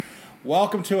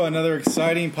Welcome to another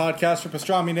exciting podcast for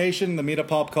Pastrami Nation, the meat of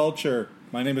pop culture.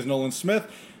 My name is Nolan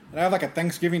Smith, and I have like a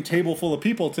Thanksgiving table full of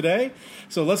people today.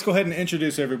 So let's go ahead and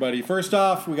introduce everybody. First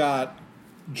off, we got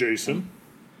Jason.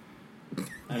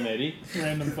 I'm Eddie.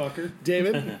 Random fucker.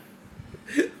 David.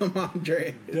 I'm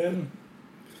Andre. Dan.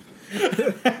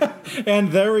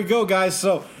 And there we go, guys.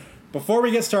 So before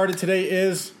we get started, today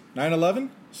is 9/11.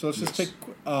 So let's just take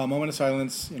a moment of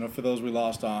silence, for those we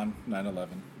lost on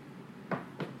 9/11.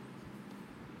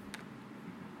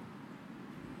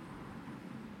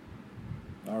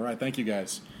 All right, thank you,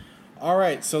 guys. All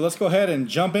right, so let's go ahead and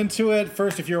jump into it.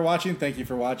 First, if you're watching, thank you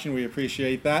for watching. We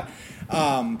appreciate that.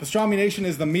 Pastrami Nation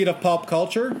is the meat of pop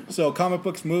culture. So comic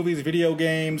books, movies, video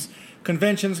games,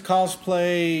 conventions,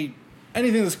 cosplay,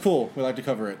 anything that's cool, we like to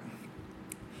cover it.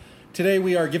 Today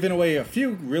we are giving away a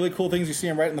few really cool things. You see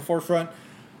them right in the forefront.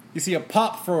 You see a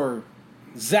pop for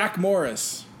Zach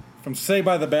Morris from Saved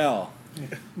by the Bell.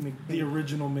 The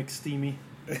original McSteamy.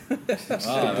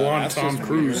 The blonde Tom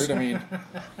Cruise. Weird. I mean,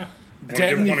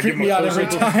 Denton, you creep me out every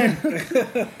time.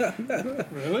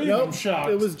 Really? Nope. I'm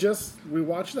shocked. It was just, we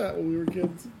watched that when we were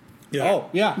kids. Yeah. Oh,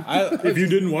 yeah. If you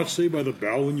didn't watch Saved by the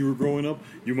Bell when you were growing up,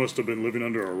 you must have been living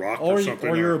under a rock or something.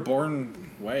 Or you were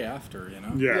born way after,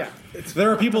 Yeah.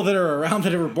 There are people that are around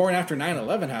that were born after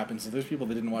 9/11 happened, so there's people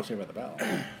that didn't watch Saved by the Bell.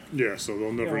 Yeah, so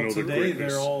they'll never know the today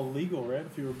greatness. they're all legal, right?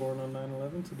 If you were born on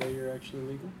 9/11, today you're actually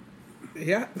legal.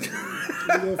 Yeah.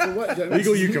 Legal for what, Dennis?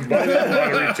 Legal, you can buy that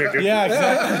lottery ticket. Yeah,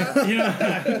 exactly.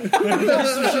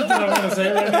 There's some shit that I want to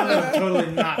say right now that I'm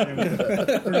totally not going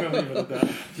to. We're going to leave it at that.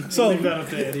 So- leave that up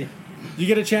to Eddie. You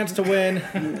get a chance to win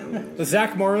the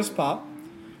Zach Morris pop,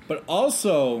 but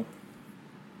also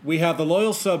we have the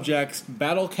Loyal Subjects,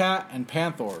 Battle Cat, and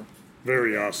Panther,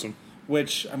 Very awesome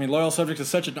which, Loyal Subjects is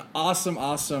such an awesome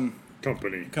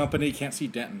company. company. Can't see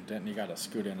Denton. Denton, you got to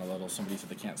scoot in a little. Somebody said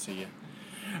they can't see you.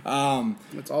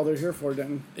 That's all they're here for,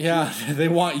 Denton. Yeah, they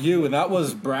want you, and that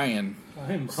was Brian.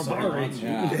 I'm sorry.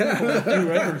 Yeah.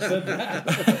 Whoever said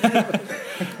that.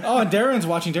 Oh, and Darren's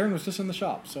watching. Darren was just in the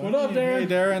shop. So What up, Darren? Hey,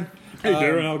 Darren. Hey,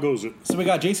 Darren, how goes it? So we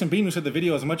got Jason Bean, who said the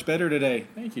video is much better today.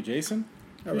 Thank you, Jason.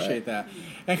 Appreciate that.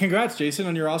 And congrats, Jason,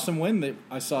 on your awesome win that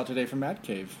I saw today from Mad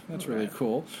Cave. That's really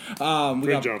cool. We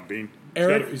Great got job, Bean.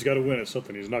 Eric. He's got to win at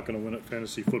something. He's not going to win at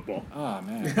fantasy football. Oh,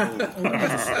 man.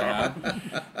 That's sad.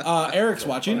 Eric's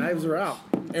watching. Knives are out.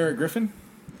 Eric Griffin.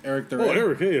 Eric the Oh, Red.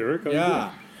 Eric. Hey, Eric. How you Yeah.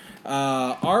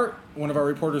 Art, one of our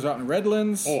reporters out in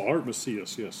Redlands. doing? Oh, Art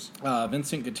Macias, yes.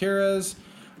 Vincent Gutierrez.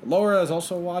 Laura is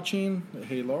also watching.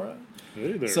 Hey, Laura.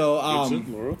 Hey there. So, Vincent,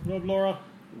 Laura. Rob Laura.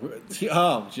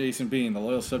 Oh, Jason Bean, the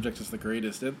Loyal Subject is the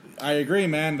greatest. I agree,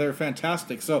 man. They're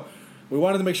fantastic. So we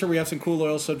wanted to make sure we have some cool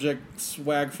Loyal Subject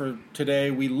swag for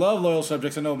today. We love Loyal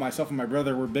Subjects. I know myself and my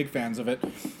brother, we're big fans of it.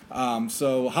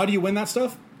 So how do you win that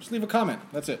stuff? Just leave a comment.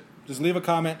 That's it. Just leave a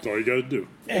comment. That's all you got to do.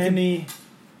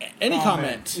 Any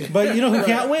comment. But you know who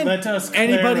can't win? Let us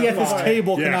Anybody at this clarify.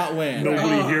 table Yeah. cannot win.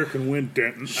 Nobody here can win,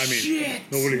 Denton.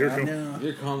 Nobody here can. No.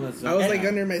 Your comments. I was like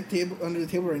under the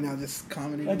table right now, just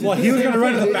commenting. Well, he was going to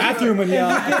run to the bathroom and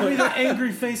yell. Give me the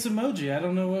angry face emoji. I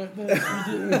don't know what that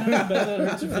that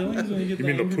hurts your feelings when you get You the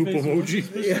mean the angry poop face emoji?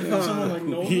 Especially from someone like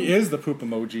Nolan. He is the poop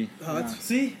emoji.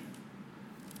 See?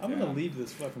 I'm going to leave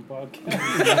this fucking podcast. I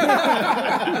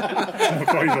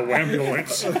thought he's a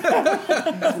ambulance. Fries with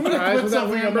that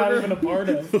Something I'm not even hamburger. a part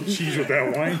of. Cheese with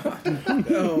that wine.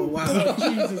 Oh, wow.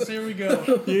 Jesus, here we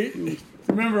go.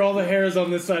 Remember all the hairs on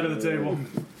this side of the table.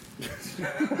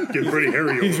 Getting pretty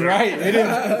hairy over He's there. right. It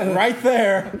is right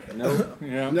there. Nope.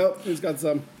 Yeah. Nope, he's got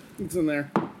some. It's in there.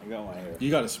 I got my hair.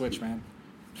 You got to switch, man.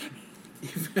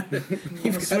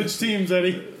 Switch teams,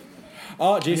 Eddie.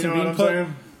 Oh, Jason You know Bean what I'm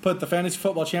saying? put the fantasy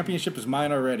football championship is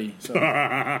mine already. So.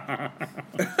 Oh,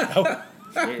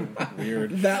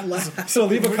 weird. That last. So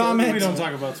leave a We comment. don't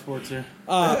talk about sports here.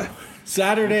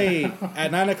 Saturday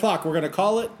at 9 o'clock, we're going to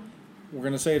call it. We're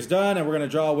going to say it's done, and we're going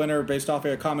to draw a winner based off of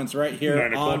your comments right here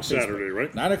 9 o'clock on Facebook. Saturday,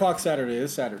 right? 9 o'clock Saturday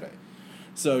is Saturday.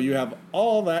 So you have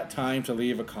all that time to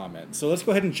leave a comment. So let's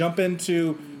go ahead and jump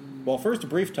into, well, first a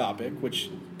brief topic,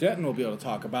 which Denton will be able to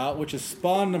talk about, which is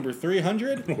Spawn number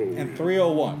 300 and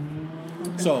 301.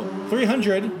 So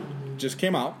 300 just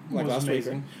came out like Was last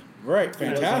amazing. week. Right,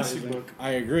 fantastic. amazing.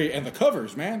 I agree. And the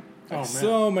covers, man. Oh, man.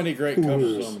 So many great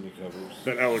covers. So many covers.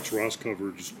 That Alex Ross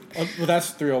cover just Well,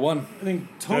 that's 301. I think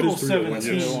total That is 301,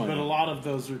 17, yes. but a lot of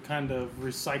those are kind of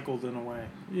recycled in a way.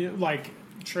 Like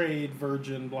trade,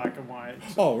 virgin, black and white.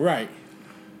 Oh, right.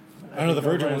 I know the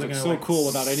Virgin ones They're look gonna so cool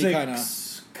without any kind of...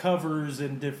 covers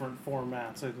in different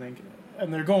formats, I think.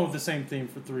 And they're going with the same theme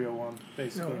for 301,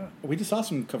 basically. We just saw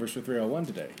some covers for 301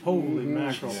 today. Holy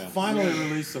mackerel. Yeah. Finally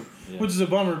released them. Yeah. Which is a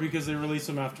bummer because they released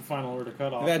them after Final Order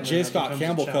Cutoff. That and J. then Scott becomes a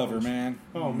Campbell cover, challenge. man.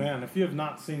 Oh, man. If you have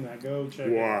not seen that, go check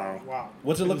it Wow. out. Wow.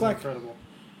 What's it look is like? Incredible.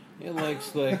 It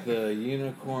looks like the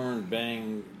Unicorn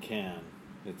Bang can.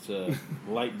 It's a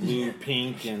light blue,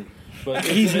 pink, but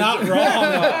He's not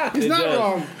wrong. He's not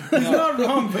wrong. It's not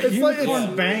wrong, but It's like-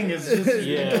 Unicorn Bang is just...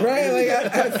 Yeah. Right? Like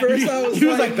at first I was He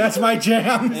was like, "That's my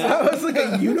jam." I was like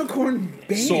a unicorn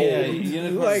bang. Yeah,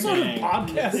 Unicorn Like- Bang.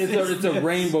 podcast It's a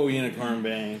rainbow Unicorn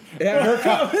Bang.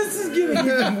 Yeah. This is getting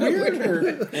even weirder.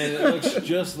 And it looks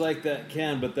just like that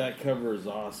can, but that cover is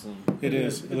awesome. It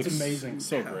is. It's It looks amazing.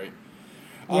 So great.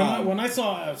 When I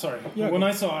saw when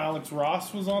I saw Alex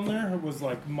Ross was on there, it was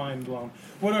like mind blown.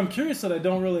 What I'm curious that I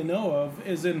don't really know of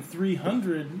is in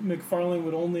 300, McFarlane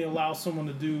would only allow someone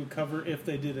to do cover if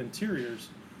they did interiors.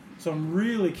 So I'm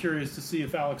really curious to see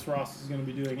if Alex Ross is going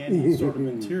to be doing any sort of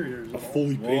interiors. A At all.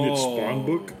 fully painted Spawn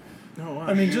book.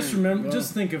 I mean, just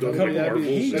think of a That'd couple be- of that'd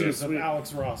be pages of sweet.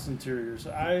 Alex Ross interiors.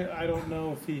 I don't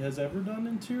know if he has ever done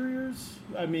interiors.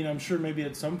 I mean, I'm sure maybe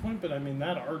at some point, but I mean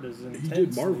that art is intense. He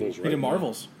did Marvels, right? He did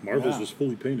Marvels. Marvels Yeah. was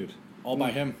fully painted. All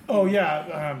by him. Oh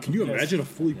yeah. Can you yes. imagine a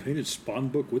fully painted Spawn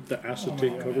book with the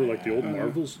acetate cover like the old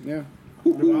Marvels? Yeah.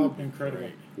 Wow, incredible.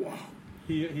 Wow.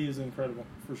 He is incredible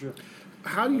for sure.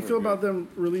 How do you feel about them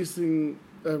releasing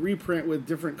a reprint with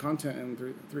different content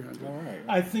in 300? All right.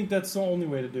 I think that's the only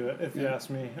way to do it, if you ask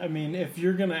me. I mean, if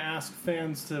you're going to ask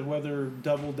fans to whether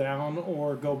double down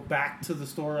or go back to the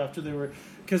store after they were...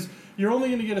 Because you're only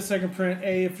going to get a second print,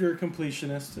 A, if you're a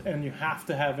completionist and you have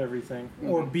to have everything,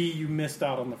 or B, you missed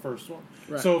out on the first one.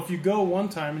 Right. So if you go one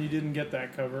time and you didn't get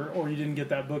that cover, or you didn't get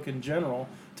that book in general,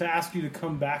 to ask you to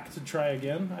come back to try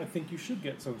again, I think you should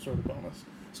get some sort of bonus.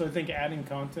 So I think adding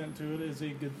content to it is a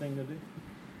good thing to do.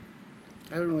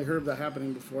 I haven't really heard of that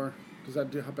happening before. Does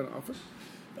that happen often?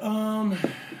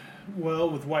 Well,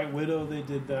 with White Widow, they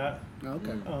did that. Oh,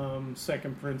 okay.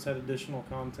 Second prints had additional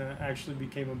content. Actually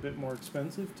became a bit more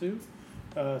expensive, too.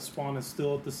 Spawn is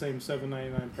still at the same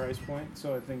 $7.99 price point,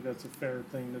 so I think that's a fair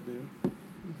thing to do.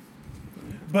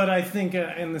 But I think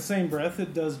in the same breath,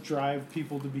 it does drive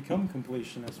people to become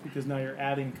completionists because now you're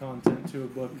adding content to a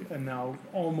book and now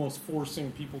almost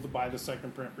forcing people to buy the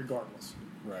second print regardless.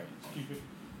 Right. Keep it.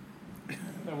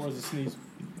 That was a sneeze.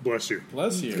 Bless you.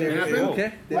 Bless you. There it is.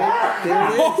 Okay. There it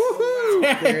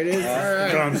is. There it is. All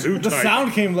right. Gonzu The type.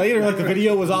 sound came later, like the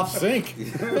video was off sync.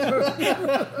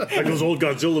 Like those old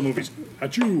Godzilla movies.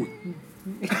 Achoo.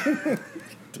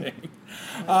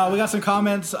 We got some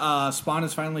comments. Spawn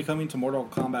is finally coming to Mortal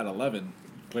Kombat 11,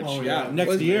 which Oh, yeah. next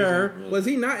Was- year Was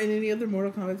he not in any other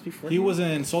Mortal Kombat before? he was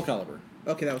in Soul Calibur.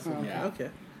 Okay, that was Yeah. okay.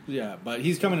 Yeah, but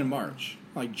he's coming in March.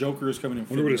 Like Joker is coming in.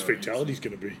 Wonder what his February. fatality's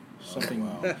going to be. Something,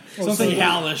 so something the-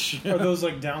 hellish. Are those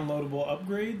like downloadable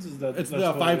upgrades? Is that It's that's the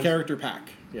what it 5 is? character pack.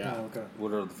 Yeah. Oh, okay.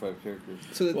 What are the 5 characters?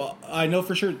 So Well, I know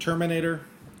for sure Terminator,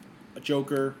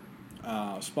 Joker,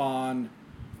 Spawn.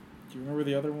 Do you remember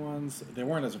the other ones? They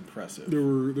weren't as impressive. There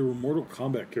were Mortal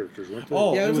Kombat characters, weren't there?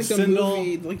 Oh, yeah, it it was was like the Sindel.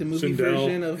 movie, Sindel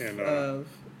version of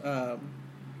and,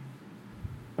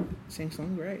 Shang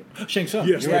Tsung, right? Shang Tsung.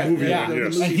 Yes, you're the right. movie Yeah, one,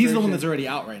 yes. The and movie he's the one version. that's already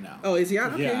out right now. Oh, is he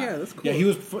out? Okay, yeah, that's cool. Yeah,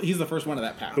 he's the first one of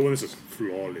that pack. The one that says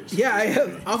flawless. Yeah, I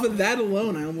have, off of that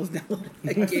alone, I almost downloaded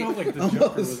that I game. felt like the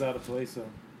Joker was out of place though.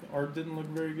 The art didn't look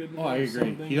very good. Oh, I or agree.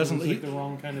 something. He doesn't- It was like he- the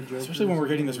wrong kind of Joker. Especially when we're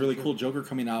getting this really cool Joker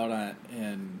coming out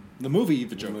in the movie,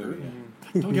 The Joker. movie.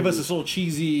 Don't give us this little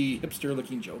cheesy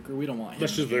hipster-looking Joker. We don't want him.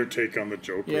 That's just their take on the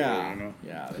Joker, yeah, you know?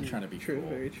 yeah. They're trying to be True, cool.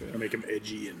 very true. They make him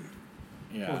edgy and...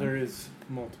 Yeah, Well, there is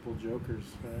multiple Jokers,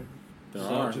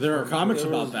 right? there are comics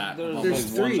about that. There's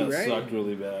like one three, that right? sucked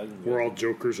really bad. We're all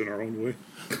jokers in our own way.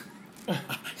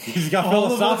 He's got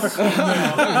All of us?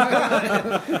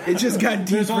 philosophical. It just got deep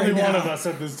There's only right one now. of us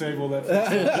at this table that.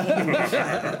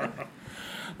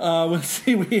 Let's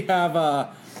see. We have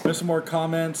there's some more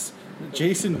comments.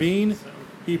 Jason Bean.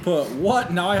 He put,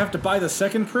 what? Now I have to buy the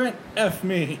second print? F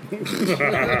me.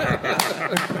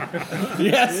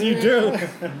 Yes, you do.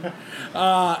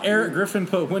 Eric Griffin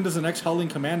put, when does the next Howling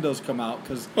Commandos come out?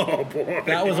 Because Oh, boy.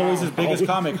 that was always his biggest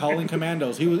comic, Howling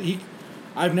Commandos.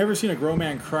 I've never seen a grown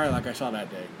man cry like I saw that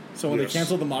day. So when Yes. they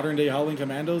canceled the modern day Howling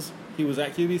Commandos, he was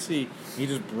at QVC. He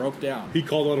just broke down. He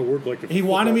called out of work like a He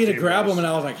wanted me to football grab team him, and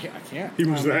boss. I was like, I can't. He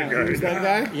was that guy.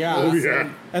 That guy? Yeah. Oh, yeah.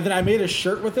 And then I made a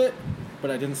shirt with it,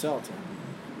 but I didn't sell it to him.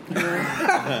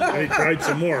 And he cried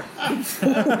some more.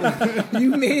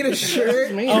 You made a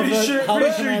shirt. Pretty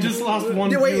sure you just lost one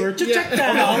wait, viewer. Check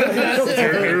that out.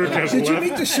 Eric has Did you left.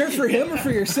 make the shirt for him or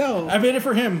for yourself? I made it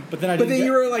for him, but then I But didn't. then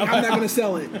you were like, I'm not going to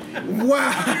sell it.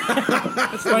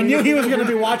 Wow. So I knew he was going to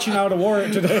be watching Out of War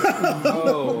today.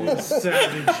 Oh,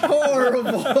 Savage.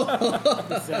 Horrible.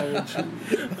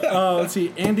 Let's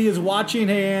see. Andy is watching.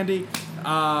 Hey, Andy.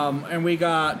 And we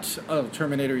got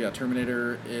Terminator. Yeah,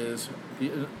 Terminator is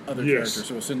the other Yes.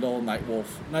 character. So Sindel,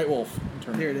 Nightwolf,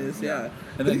 Terminator. Here it is, yeah.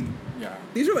 And then yeah.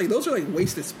 Those are like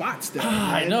wasted spots still.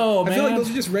 I know, I feel like man. those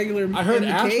are just regular I heard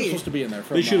Ash was MK. supposed to be in there.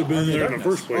 From, They should have been there in the Darkness.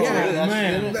 first place. Yeah,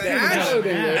 Man.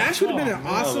 Ash would have been an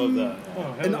awesome, Oh,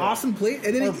 hell an yeah. awesome play,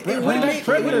 and then it would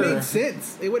Predator. have made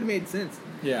sense. It would have made sense.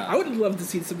 Yeah. I would have loved to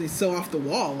see something so off the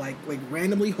wall, like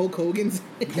randomly Hulk Hogan's.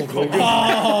 Hulk Hogan.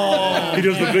 He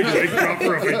does the big leg drop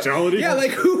for a fatality. Yeah,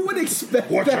 like who would expect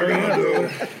What you that? gonna do?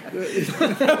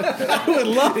 I would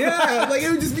love. Yeah, like it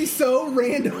would just be so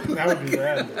random, That would be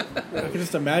rad. I can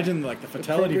just imagine like the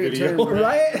fatality Appropriate video. term.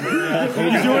 right?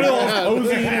 He's doing it all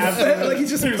posing. Like he's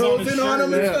just He's on his posing on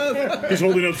him and stuff. He's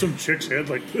holding up some chick's head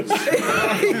like this.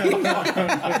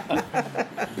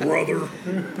 Brother.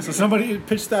 So somebody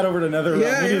pitched that over to Nether.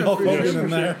 Yeah, we need yeah, Hulk for Hogan sure, in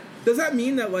there. Does that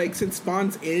mean that like since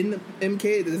Spawn's in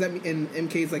MK, does that mean and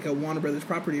MK is like a Warner Brothers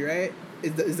property, right?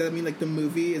 Does that mean like the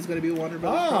movie is going to be a Warner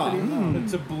Brothers property?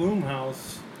 It's a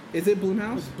Bloomhouse. Is it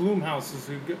Blumhouse? Bloomhouse is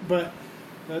who, but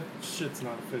that shit's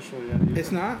not official yet. Either.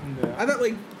 It's not. Yeah. I thought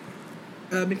like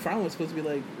McFarlane was supposed to be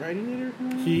like writing it or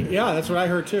something. Yeah, that's what I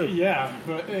heard too. Yeah,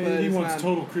 but he it's wants not-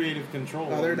 total creative control.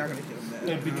 No, they're not going to give him that.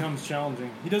 It becomes challenging.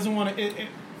 He doesn't want to.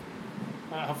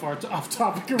 How far off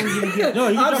topic are we going to get? No,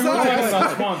 you can I'm talk sorry.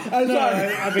 about Spawn. I'm No,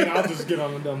 sorry. I mean, I'll just get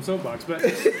on the dumb soapbox, but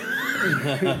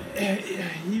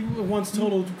he wants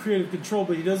total creative control,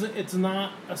 but he doesn't. It's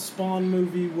not a Spawn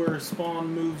movie where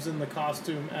Spawn moves in the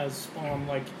costume as Spawn,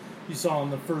 like you saw in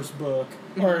the first book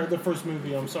or the first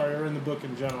movie. I'm sorry, or in the book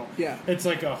in general. Yeah. It's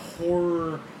like a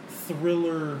horror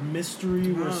thriller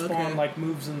mystery where Oh, Spawn okay. like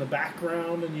moves in the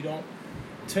background, and you don't.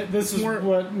 This is more-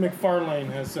 what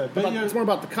McFarlane has said, but It's more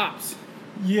about the cops.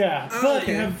 yeah, Oh, but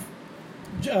okay. you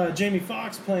have Jamie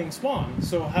Foxx playing Spawn.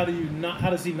 So how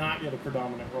does he not get a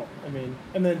predominant role? I mean,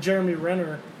 and then Jeremy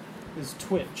Renner is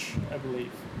Twitch, I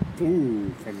believe. Ooh,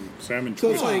 from Sam and So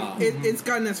Twitch. it's like it's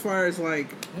gotten as far as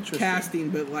like Interesting. casting,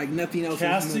 but like nothing else.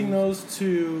 Casting is moved. those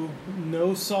two,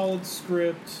 no solid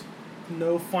script,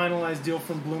 no finalized deal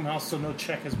from Blumhouse, so no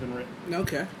check has been written.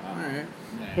 Okay, all right.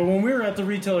 But when we were at the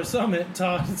retailer summit,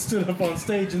 Todd stood up on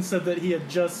stage and said that he had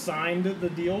just signed the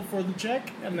deal for the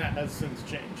check, and that has since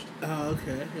changed. Oh,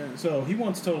 okay, yeah. So he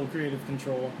wants total creative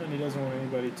control, and he doesn't want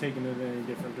anybody taking it in any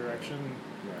different direction.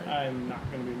 I'm not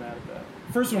going to be mad at that.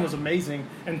 First one was amazing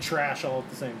and trash all at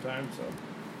the same time. So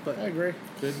But I agree.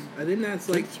 I didn't. That's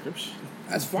like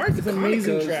as far as the comic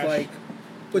amazing goes, trash. like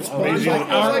which Spawn. Amazing. Like,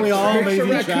 Aren't we all The amazing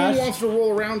raccoon trash? wants to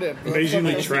roll around it.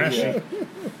 Amazingly trashy.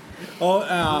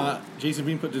 Oh, Jason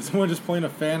Bean did someone just point a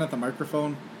fan at the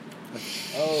microphone?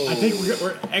 oh. I think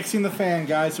we're Xing the fan,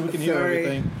 guys, so we can hear Sorry.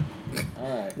 everything.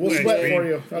 All right. We'll Thanks, sweat Bean. for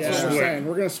you. That's Yeah. what we're Sweat. saying.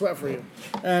 We're going to sweat for you.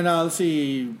 And let's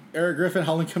see, Eric Griffin,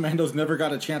 Howling Commandos never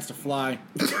got a chance to fly.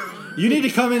 You need to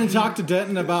come in and talk to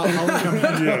Denton about Howling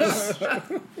Commandos.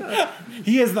 Yes.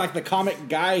 He is like the comic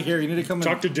guy here. You need to come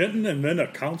Talk in. to Denton and then a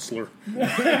counselor.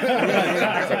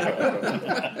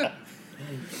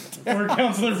 or a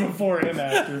counselor before and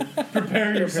after.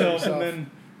 Prepare yourself, yourself.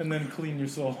 and then clean your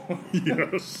soul.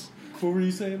 Yes. What were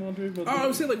you saying, Andre? About Oh, I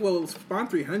was saying like, well, Spawn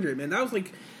 300, man. That was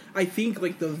like, I think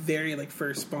like the very like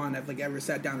first Spawn I've like ever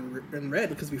sat down and read,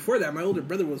 because before that my older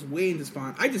brother was way into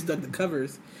Spawn. I just dug the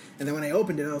covers, and then when I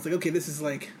opened it, I was like, okay, this is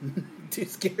like too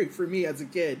scary for me as a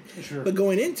kid. Sure. But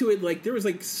going into it, like there was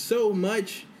like so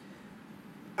much.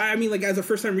 I mean, like as a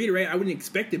first time reader, right? I wouldn't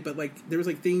expect it, but like there was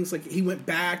like things like he went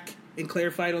back and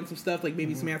clarified on some stuff, like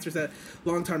maybe some answers that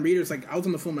long time readers. Like I was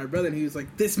on the phone with my brother, and he was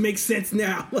like, "This makes sense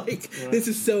now. Like this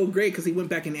is so great," because he went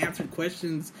back and answered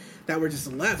questions that were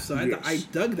just left. So I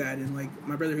dug that, and like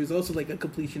my brother, who's also like a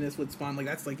completionist with Spawn, like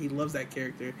that's like he loves that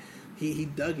character. He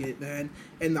dug it, man,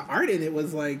 and the art in it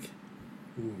was like.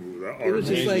 Ooh, that It was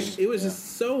art just was- like it was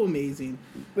just so amazing.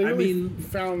 They I really mean,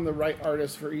 found the right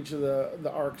artist for each of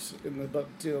the arcs in the book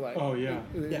too. Like, Oh, yeah.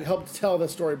 it helped tell the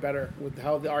story better with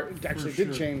how the art actually did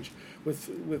sure. change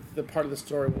with the part of the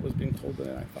story what was being told in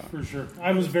it. I thought. For sure.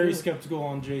 I was very skeptical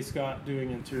on Jay Scott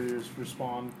doing interiors for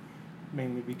Spawn,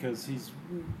 mainly because he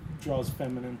draws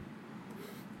feminine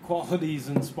qualities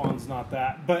and Spawn's not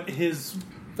that. But his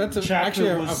That's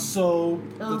chapter was so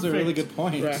perfect. that's a really good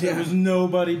point. Right. There was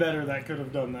nobody better that could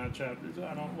have done that chapter. So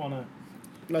I don't want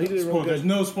to No, he did it real Spoil- There's good.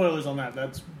 no spoilers on that.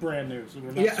 That's brand new, so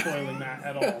we're not Yeah. spoiling that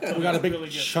at all. We got a big Really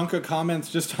good. chunk of comments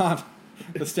just on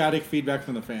the static feedback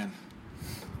from the fan.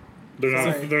 They're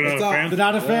not. Sorry. They're not It's a all- They're fan.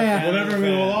 not a fan. Whatever, we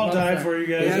will all die for you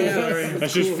guys. Yeah, I'm yeah. sorry.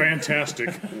 That's just fantastic.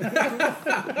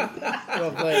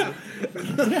 Well played.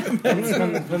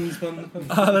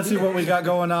 Let's see what we got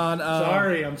going on.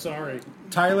 Sorry, I'm sorry.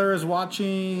 Tyler is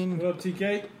watching, What up,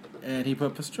 TK? and he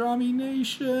put Pastrami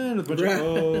Nation with a bunch of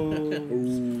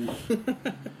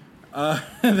O's.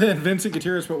 And then Vincent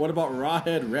Gutierrez put, what about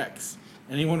Rawhead Rex?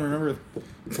 Anyone remember?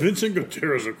 Vincent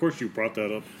Gutierrez. Of course, you brought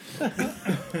that up.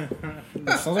 It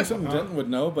sounds like something Denton would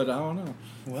know, but I don't know.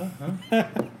 What? Huh?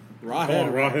 Rawhead Oh,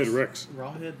 Rex. Rawhead Rex.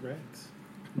 Rawhead Rex.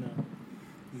 No.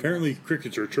 Apparently,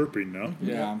 crickets are chirping now.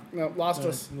 Yeah. No, lost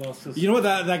us. Lost us. You know what?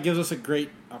 That gives us a great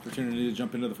opportunity to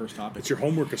jump into the first topic. It's your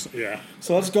homework. Yeah.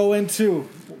 So let's go into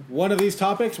one of these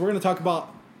topics. We're going to talk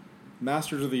about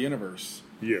Masters of the Universe.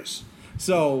 Yes.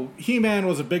 So He-Man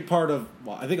was a big part of,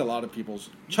 well, I think a lot of people's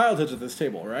childhoods at this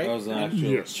table, right? I was an actual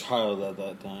Yes. child at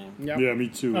that time. Yep. Yeah, me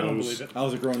too. I don't was- believe it. I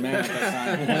was a grown man at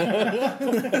that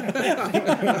time.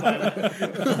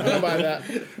 I'll buy that.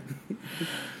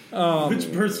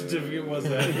 Which birth certificate was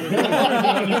that?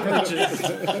 When you purchased?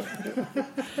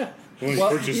 When he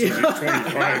purchases at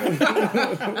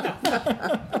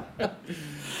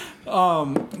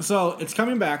 25. So it's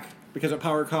coming back because at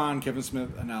PowerCon, Kevin Smith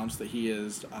announced that he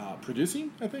is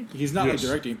producing, I think. He's not like Yes.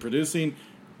 directing, producing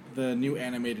the new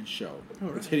animated show.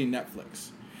 It's hitting Netflix.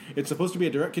 It's supposed to be a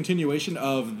direct continuation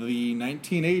of the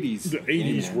 1980s. The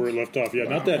 80s where it left off. Yeah,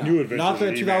 not that new Adventures. Not the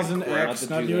in He-Man 2000X, crap. Not the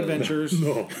not New 2000. Adventures.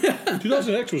 No.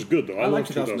 2000X was good, though. I,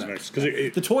 like love 2000X.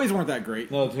 Because The toys weren't that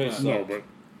great No, no, no, but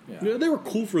Yeah. yeah, they were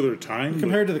cool for their time.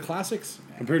 compared to the classics.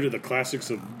 compared to the classics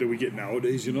that we get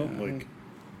nowadays, you know, like.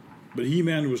 But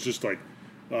He-Man was just like,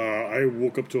 I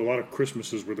woke up to a lot of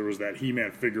Christmases where there was that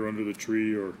He-Man figure under the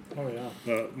tree, or Oh,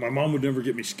 yeah. my mom would never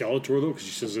get me Skeletor though because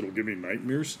she says it'll give me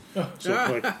nightmares. So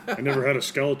like, I never had a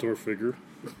Skeletor figure.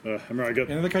 I remember I got.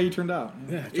 And look how you turned out.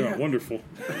 Yeah, it turned out wonderful.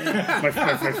 my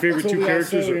favorite two Totally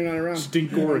characters outside when you're not are around.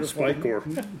 Stinkor and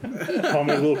Spikor. Call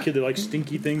my little kid that likes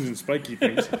stinky things and spiky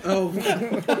things. Oh,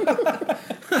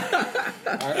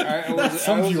 I was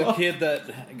sums you a up. kid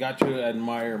that got to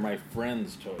admire my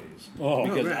friends' toys. Oh.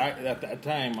 Because right. at that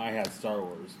time I had Star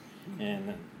Wars,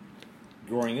 and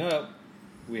growing up,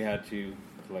 we had to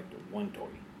collect one toy,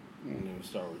 and it was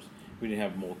Star Wars. We didn't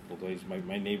have multiple toys.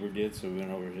 My neighbor did, so we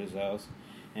went over to his house,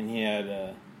 and he had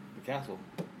the castle.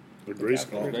 The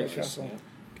Grayskull. Castle.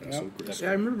 Castle. Yep. Grayskull. yeah,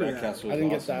 I remember that. castle I was didn't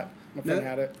get awesome. that. My friend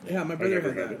had it. Yeah, my brother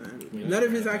never had had that. None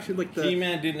of his actually like the.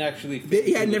 He-Man didn't actually fit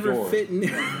He had through the never door. fit in.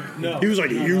 No. He was like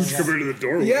huge compared to the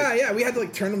doorway. Yeah, yeah, we had to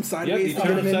like turn him Yep, sideways you to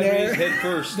turn get him him in sideways there. head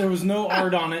first. There was no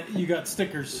art on it. You got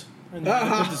stickers. And you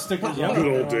put the stickers on Good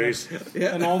it. old days.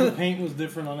 Yeah. And all the paint was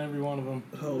different on every one of them.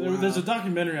 Oh, There's wow. a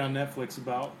documentary on Netflix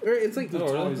about. Or it's like The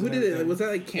toys who and did it? everything. Was that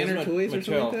like Canner It's Toys or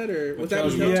something like Mattel. that, or was Mattel. that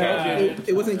was Yeah.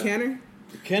 it wasn't Canner?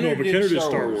 Kenner No, but did Kenner did Star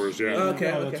Star Wars. Wars, yeah. Oh,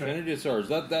 okay, Oh, okay. that's right. Kenner did Star Wars.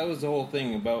 That was the whole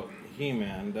thing about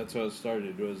He-Man. That's how it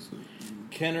started. Was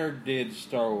Kenner did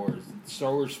Star Wars.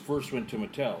 Star Wars first went to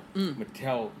Mattel.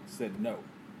 Mattel said no,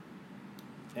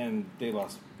 and they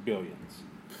lost billions.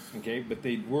 Okay, but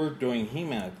they were doing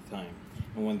He-Man at the time,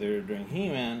 and when they were doing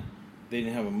He-Man, they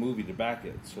didn't have a movie to back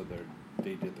it, so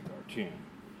they did the cartoon.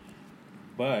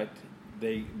 But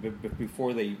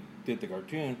before they did the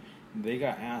cartoon, they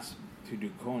got asked to do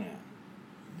Conan.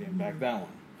 They didn't back that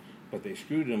one, but they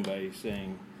screwed them by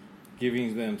saying,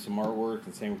 giving them some artwork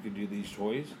and saying we could do these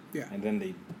toys. Yeah. And then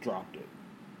they dropped it.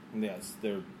 And yes,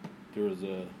 there was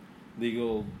a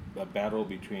legal battle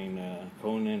between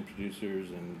Conan producers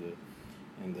and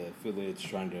the affiliates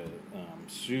trying to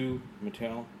sue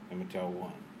Mattel, and Mattel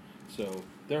won. So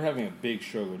they're having a big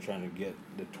struggle trying to get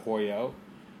the toy out,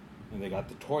 and they got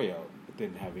the toy out, but they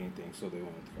didn't have anything, so they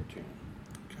went with the cartoon.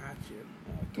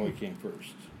 Gotcha. Toy came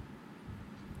first.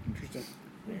 Interesting.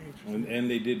 And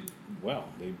they did well.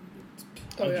 They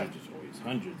Oh, hundreds yeah. of toys,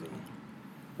 hundreds of them.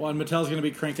 Well, and Mattel's going to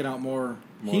be cranking out more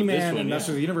More He-Man this one, and yeah. Masters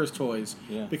of the Universe toys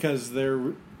Yeah. because they're,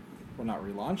 well, not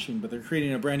relaunching, but they're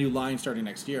creating a brand new line starting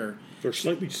next year. They're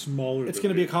slightly smaller. It's than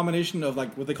going to be a the- combination of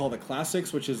like what they call the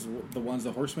classics, which is the ones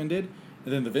the Horsemen did,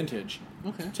 and then the vintage.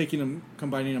 Okay. Taking them,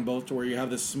 combining them both to where you have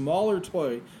this smaller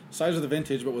toy, size of the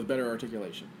vintage, but with better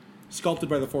articulation, sculpted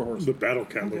by the Four The Horsemen. Battle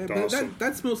Cat Okay, looked but awesome.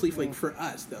 that's mostly like for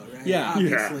us though, right? Yeah.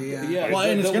 Obviously, yeah. Yeah. Well,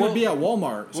 and it's The- going to well- be at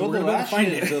Walmart, so Well, we're the going to last, find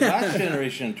it. the last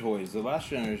generation toys,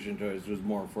 was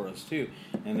more for us too.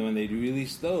 And then when they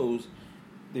released those,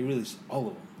 they released all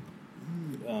of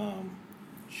them.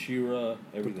 She-Ra,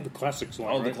 everything. The classics line,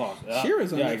 All right? the classics.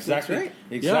 She-Ra's on yeah, Netflix, exactly, right?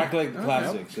 exactly Yeah. like the Oh,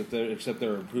 classics. Except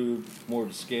they're improved, more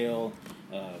to scale.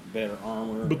 better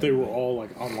armor. But they were all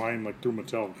like online, like through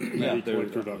Mattel,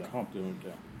 MediaCollector.com.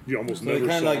 You almost So never they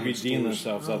kind of saw like them in redeemed stores.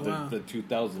 themselves Oh, after wow. the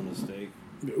 2000 mistake.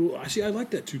 Well, actually, I like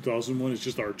that 2001. It's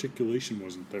just the articulation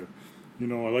wasn't there. You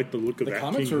know, I like the look of The that.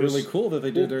 comics King were really Hiss. cool that they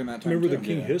did during that time. Remember too. the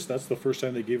King Yeah. Hiss? That's the first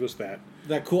time they gave us that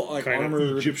That cool, like kind armored.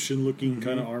 of Egyptian-looking,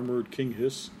 kind of armored King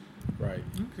Hiss, Right.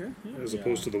 Okay. Yeah. as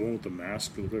opposed to the one with the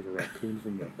mask that looked like a raccoon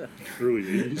from the early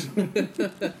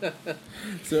 80s.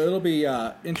 So it'll be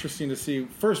interesting to see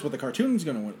first what the cartoon's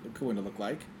going to look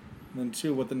like, and then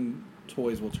two what the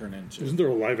toys will turn into. Isn't there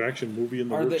a live-action movie in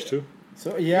the Are works they- too?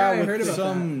 So Yeah, I with heard about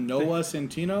some Noah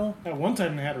Centino, At one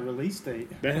time, they had a release date.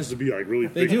 That has to be like really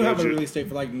they big do have a budget. release date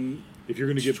for like. If you're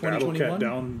going to get Battle 2021? Cat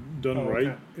done Oh, right,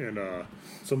 okay. and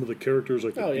some of the characters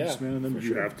like the Oh, yeah, Beastman and them, for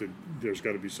you sure. have to. There's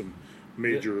got to be some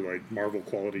major like Marvel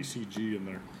quality CG in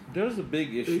there. There's a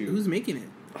big issue. Who's making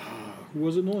it? Who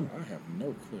was it, Nolan? I have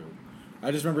no clue.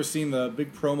 I just remember seeing the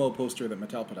big promo poster that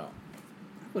Mattel put out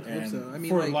I would hope And so. I mean,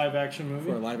 For like, a live action movie?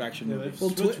 for a live action Yeah, movie. they've Well,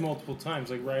 switched Twi- multiple times.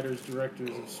 Like writers, directors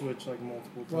have switched like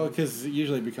multiple times. Well, because it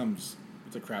usually becomes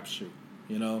it's a crapshoot.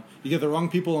 You know, you get the wrong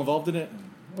people involved in it.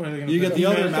 Or are they gonna you put get the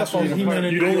other He-Man- Masters of the He-Man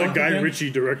and You don't He-Man let Guy again? Ritchie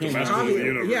direct the Masters of the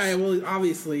Universe. yeah, well,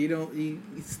 obviously you don't. You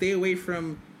stay away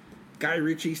from Guy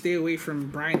Ritchie. Stay away from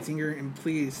Bryan Singer, and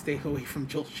please stay away from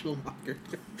Joel Schumacher.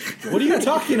 What are you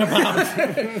talking about?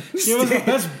 He was the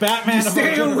best Batman of our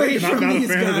Stay away generation. I'm from not a these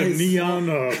fan guys. of the neon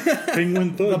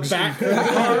penguin The thugs. back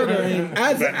card. I mean,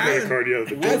 As, Batman card, yeah.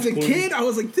 the as a George Clooney. kid, I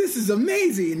was like, "This is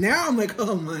amazing." Now I'm like,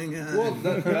 "Oh my god!" Well,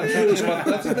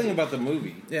 that's the thing about the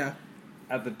movie. yeah,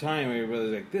 At the time,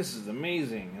 everybody's like, "This is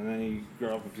amazing," and then you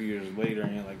grow up a few years later,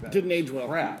 and you're like, "That Didn't age well.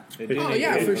 crap." It If- didn't Oh, age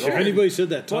yeah, well for at sure. all. If anybody said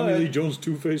that Tommy But- Lee Jones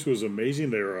Two-Face was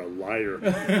amazing, they're a liar.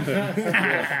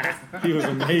 he was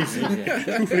amazing.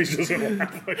 Two-Face doesn't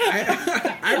laugh like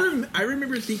I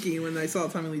remember thinking when I saw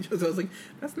Tommy Lee Jones, I was like,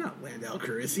 "That's not Landau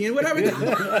Calrissian. What happened?"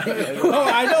 to Oh,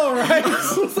 I know, right?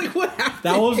 I was like, "What happened?"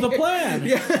 That was the plan.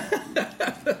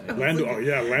 Lando. Oh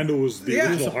yeah, Lando was the Yeah.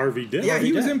 original Harvey Dent. Yeah,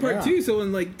 he was Dent, in part yeah. 2. So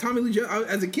when like Tommy Lee Jones,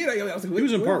 as a kid, I was like, He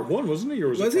was in wait, part one, wasn't he? Or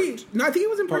was he? it part No, I think he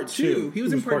was in part, Part 2. two. He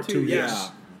was in part 2. yes. Yeah.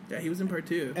 Yeah, he was in part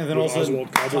 2. And then With also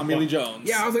Oswald Cobblepot. Tommy Lee Jones.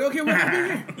 Yeah, I was like, okay, what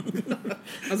happened here?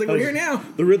 I was like, we're here now.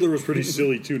 The Riddler was pretty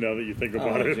silly too. Now that you think Oh,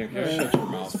 about it, Jim Carrey, shut your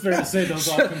mouth. Fair to say those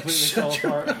all completely fell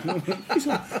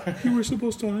apart. you were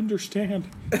supposed to understand.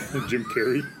 And Jim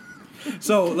Carrey.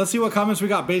 So let's see what comments we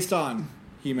got based on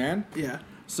He-Man. Yeah.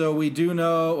 So we do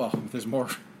know. Well, there's more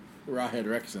Rawhead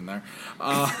Rex in there.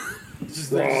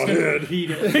 Just they're just gonna Rawhead.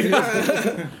 repeat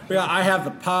it. Yeah, I have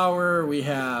the Power. We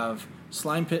have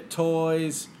Slime Pit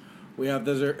toys. We have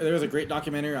there's a great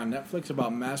documentary on Netflix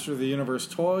about Master of the Universe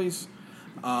toys.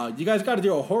 You guys got to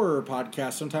do a horror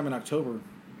podcast sometime in October.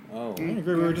 Oh, I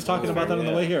agree. We were just talking about that on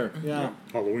the way here. Yeah,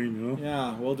 Halloween, you know.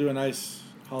 yeah. We'll do a nice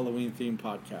Halloween themed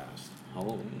podcast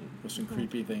Halloween. with some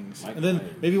creepy things, Mike and then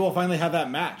Myers. maybe we'll finally have that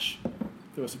match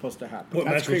that was supposed to happen. What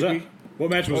That's match was creepy. that? What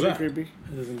match was Totally that? creepy.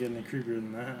 It doesn't get any creepier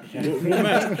than that. What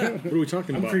match? What are we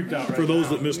talking about? creeped out For right those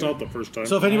now. that missed out the first time.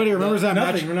 So if anybody remembers that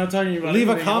Nothing. We're match, not talking about leave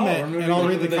a anything at all. comment We're moving and I'll on.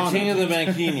 read the The comment. King of the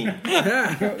Mankini.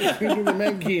 the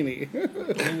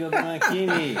Mankini. King of the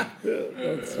Mankini.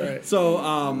 That's right. So,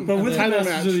 But with Title Masters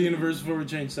match. of the Universe, before we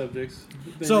change subjects,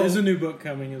 there So- is a new book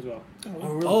coming as well.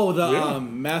 the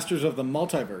Masters of the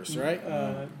Multiverse, right?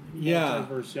 Yeah.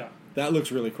 Multiverse, yeah, That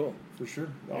looks really cool for sure.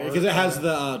 because it has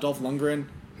the Dolph Lundgren,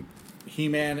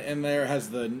 He-Man in there, has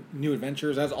the New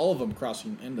Adventures, has all of them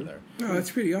crossing into there. Oh, that's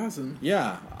pretty awesome.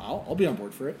 Yeah, I'll be on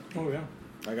board for it. Oh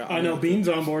yeah, got. I know Bean's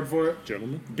on board for it.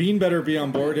 Gentlemen, Bean better be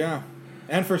on board, yeah,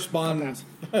 and for Spawn's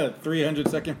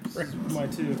 300-second. My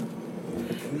two.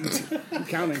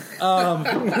 Counting.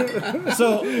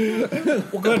 So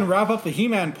we'll go ahead and wrap up the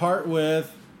He-Man part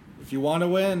with, if you want to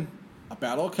win a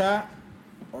Battle Cat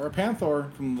or a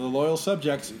Panther from the loyal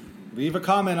subjects, leave a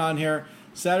comment on here.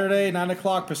 Saturday, 9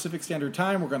 o'clock Pacific Standard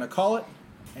Time. We're going to call it,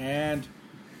 and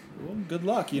well, good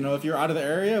luck. You know, if you're out of the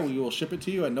area, we will ship it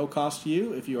to you at no cost to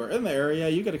you. If you are in the area,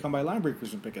 you got to come by Line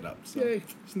Breakers and pick it up. So, Yay.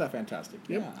 isn't that fantastic?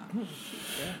 Yep.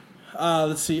 Yeah.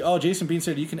 Let's see. Oh, Jason Bean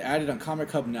said you can add it on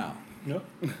Comic Hub now. Yep,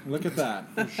 Look at that.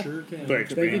 sure can.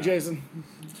 thanks, Thank you, man. Jason.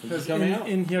 It's coming out.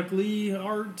 In Hyuk Lee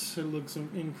art, it looks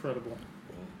incredible.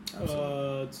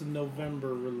 It's a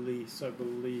November release, I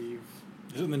believe.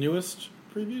 Is it in the newest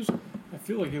previews? I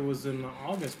feel like it was in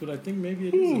August, but I think maybe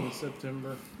it is in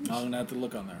September. I'm going to have to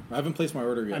look on there. I haven't placed my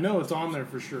order yet. I know it's on there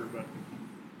for sure, but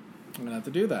I'm going to have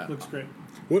to do that. looks great.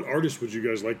 What artist would you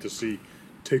guys like to see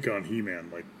take on He-Man?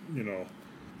 Like, you know,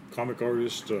 comic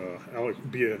artist,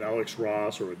 be it Alex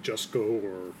Ross or a Jusko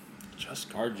or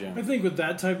Just Hard jam. I think with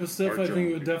that type of stuff, Art I think it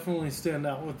John. would definitely stand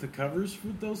out with the covers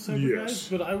with those type Yes. of guys.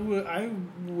 But I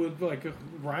would like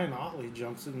Ryan Otley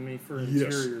jumps in me for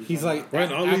Yes. interiors. He's like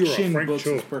Ryan Otley or action Frank books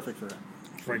Cho? is perfect for him.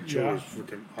 Frank Cho Yeah. is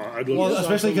freaking. I'd love Well, to.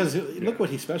 especially because look what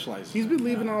he specializes. He's been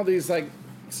leaving all these like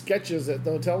sketches at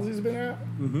the hotels he's been at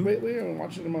lately. I'm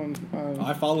watching him on.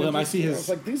 I follow him. I see I his. was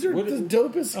like, these are What- the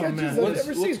dopest sketches man. I've What's-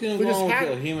 ever what's seen. gonna They're go just on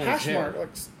with He-Man's hash hair?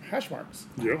 marks,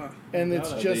 Yep. and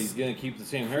it's Are they just gonna keep the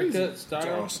same crazy. haircut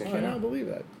style? Awesome. I cannot believe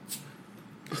that.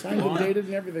 Signed and Blonde- dated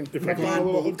and everything. If I Like could- a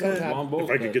little Blonde hotel bowl tab. Long bowl If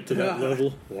I could cut. get to that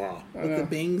level, wow. With the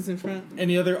bangs in front.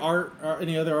 Any other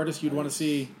any other artists you'd want to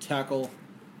see tackle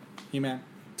He-Man?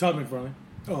 Todd McFarlane.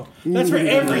 Oh, That's for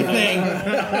everything.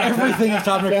 Everything is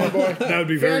Todd McFarlane. That would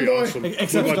be very Fanboy. awesome.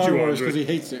 Except what about Star you, Wars because Andre?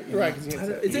 he hates it. Right, 'cause he hates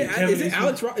it. Is it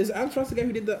Alex Ross? Is Alex Ross the guy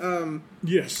who did the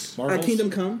Yes. Marvels? Kingdom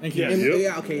Come? And Yeah. Kingdom- Yep.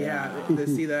 Yeah. Okay. Yeah. To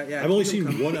see that. Yeah. I've only Kingdom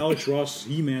seen Come. one Alex Ross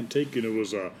He-Man take, and it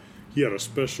was he had a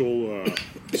special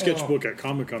sketchbook at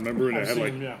Comic Con, remember, and it I've had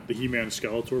like seen, yeah. the He-Man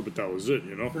Skeletor, but that was it,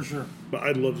 you know. for sure. But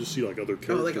I'd love to see like other Oh,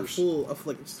 characters. like a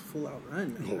full out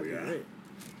run. Man. Oh, That'd be yeah. great.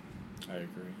 I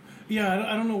agree. Yeah,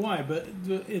 I don't know why, but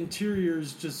the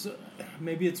interiors just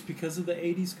maybe it's because of the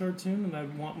 '80s cartoon, and I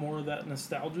want more of that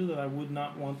nostalgia. That I would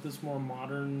not want this more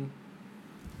modern,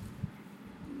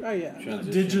 Oh yeah.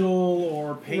 Transition. digital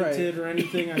or painted Right. or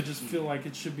anything. I just feel like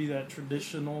it should be that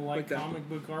traditional, like Like that- comic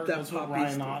book art. that That's what poppy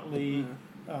Ryan stuff. Otley,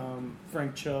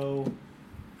 Frank Cho,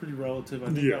 pretty relative. I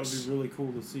think that Yes. would be really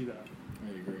cool to see that.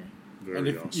 I agree. Very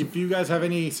And awesome. if you guys have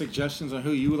any suggestions on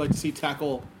who you would like to see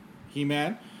tackle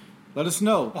He-Man, let us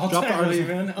know. I'll Drop the tackle artist. you,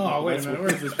 man. Oh, wait a That's minute. Where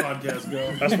does this podcast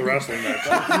go? That's the wrestling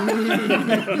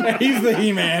match. He's the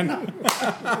He-Man.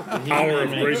 Power of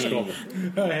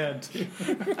Grayskull. I had to.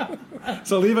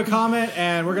 So leave a comment,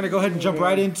 and we're going to go ahead and jump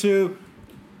right into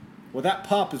what that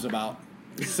pop is about.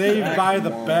 Saved by the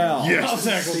Bell. I'll Yes.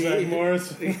 tackle Zach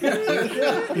Morris.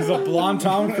 He's a blonde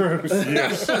Tom Cruise.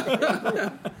 Yes.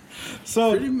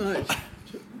 So, Pretty much.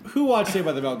 who watched Saved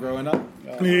by the Bell growing up?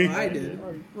 I did.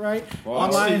 Right? Well,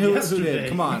 Online, who yesterday. did?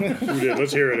 Come on. Who did?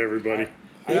 Let's hear it, everybody.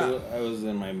 I was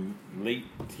in my late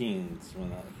teens when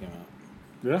that came out.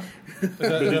 Yeah. Is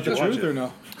that you the watch truth it? or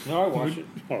no? No, I watched it.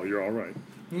 Oh, you're all right.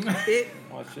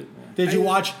 Watched it. Yeah. Did you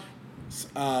watch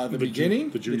the beginning?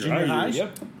 the junior high years.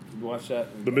 Yep. Watched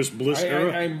that. The Miss Bliss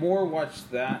era? I more watched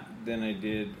that than I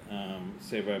did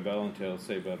Saved by the Bell until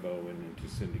Saved by the Bell went into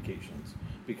syndications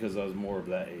because I was more of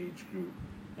that age group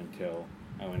until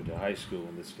I went to high school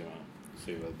when this came out.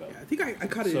 Saved by the Bell. I think I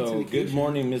caught it So, in Good syndication.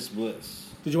 Morning, Miss Bliss.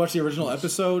 Did you watch the original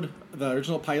episode, the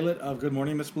original pilot of Good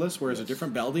Morning, Miss Bliss, where there's a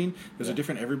different Belding, there's a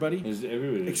different everybody, Is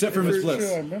everybody except for Miss For Bliss.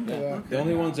 sure, I remember that. The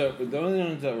only ones that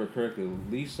were correct were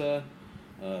Lisa,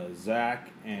 Zach,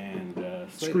 and Slater.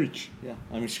 Screech. Yeah,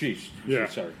 I mean Screech. Yeah.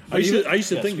 Sorry. I used to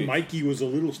Yeah, think Screech. Mikey was a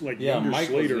little like Yeah, younger Mike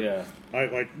was, Slater. yeah. I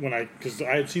like when because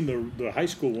I had seen the high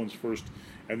school ones first,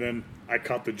 and then I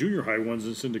caught the junior high ones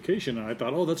in syndication, and I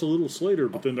thought, oh, that's a little Slater.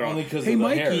 But then they're Only all, 'cause hey, of the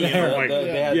Mikey, hair. you know, Yeah, like,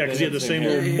 they had- yeah, because he had the same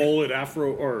hair. little mullet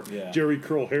afro or Yeah. Jerry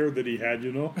curl hair that he had,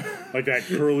 you know, like that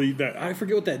curly. That I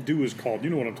forget what that do is called. You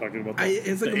know what I'm talking about?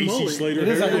 It's like the a AC mullet. Slater It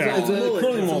is hair. like- yeah. It's a mullet.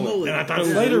 curly It's a mullet. mullet. And I thought it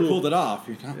was Slater a little- pulled it off.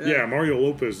 You know? Yeah, Mario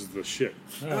Lopez is the shit.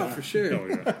 Oh, for sure. Oh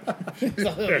yeah,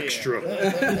 extra.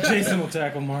 Jason will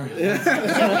tackle Mario. You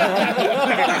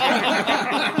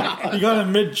got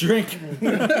him mid-drink.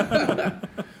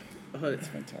 Oh, it's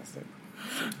Fantastic.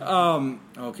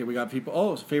 Okay, we got people.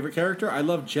 Oh, favorite character? I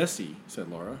love Jesse, said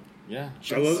Laura. Yeah.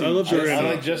 I love I Miranda.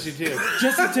 like Jesse too.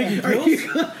 Jesse taking pills?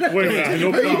 Wait a minute,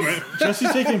 no comment. Jesse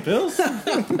taking pills?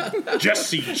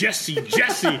 Jesse.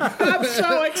 I'm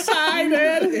so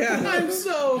excited. Yeah. I'm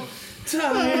so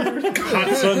tired.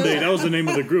 Hot Sunday, that was the name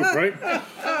of the group, right?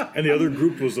 And the other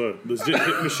group was the Zit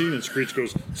Hit Machine, and Screech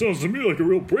goes, sounds to me like a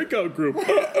real breakout group.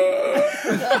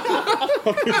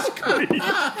 Screech.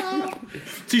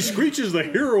 See, Screech is the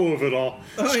hero of it all.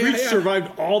 Screech yeah.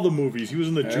 survived all the movies. He was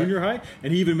in the junior high,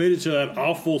 and he even made it to that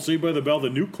awful Saved by the Bell, the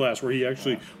new class, where he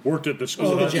actually worked at the school.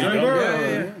 Oh, the helping janitor?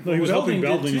 Belding. No, he was helping Belding did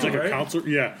Belding. He's too, like a right? counselor.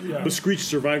 Yeah. But Screech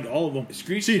survived all of them.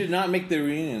 Screech See, did not make the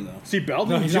reunion though. see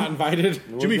Belding, No, he's not invited.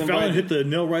 Jimmy Wasn't Fallon invited. hit the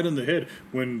nail right on the head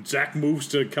when Zach moves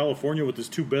to California with his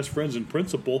two best friends in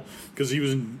principal because he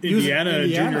was in was in Indiana in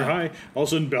Indiana. junior high. All of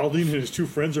a sudden, Belding and his two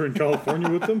friends are in California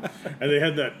with them, and they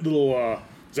had that little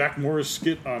Zach Morris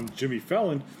skit on Jimmy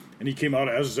Fallon, and he came out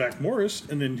as Zach Morris,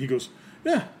 and then he goes,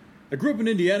 "Yeah, I grew up in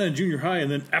Indiana in junior high,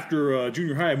 and then after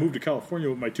junior high, I moved to California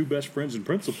with my two best friends in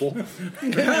principal."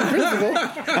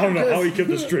 I don't know how he kept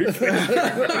a straight face.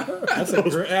 That's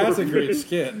a great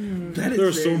skit. That is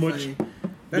There's so very much- funny.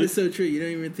 That is so true. You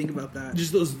don't even think about that.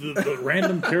 Just those the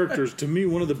random characters. To me,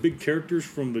 one of the big characters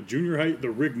from the junior high, the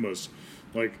Rigmas,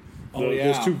 like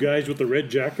yeah. Those two guys with the red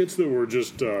jackets that were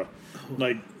just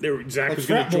like Zach Like was going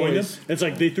frat to join them. boys. It's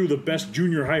like they threw the best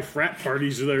junior high frat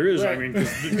parties there is. I mean,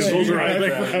 because those are a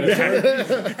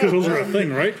thing. Because those are a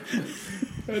thing, right?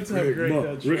 That's how great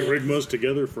that show. Rigma's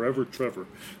together forever, Trevor.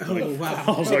 Oh wow!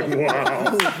 I was like,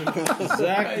 wow.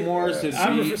 Zach Morris would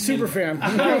I'm be a super fan.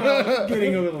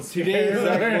 Getting a little today. scared.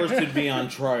 Zach Morris would be on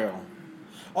trial.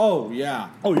 Oh yeah.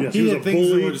 Oh, yes, He he was did a things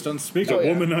that bully. were just He's a unspeakable.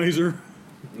 womanizer.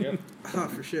 Yep. Oh,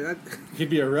 for sure. That He'd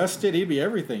be arrested. He'd be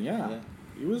everything. Yeah. Yeah.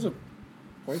 He was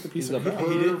quite the piece He's of a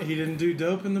crap. He didn't do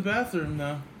dope in the bathroom,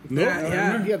 though. No.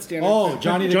 yeah. He had standards. Oh,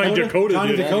 Johnny Dakota.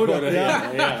 Johnny Dakota did.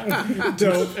 Yeah. Yeah.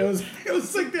 Dope. It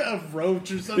was like a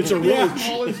roach or something. It's a The roach.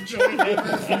 smallest joint ever.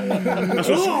 That's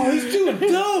what, Oh, he's doing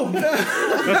dope.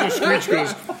 that's what Screech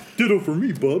goes. Ditto for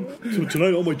me, bub. So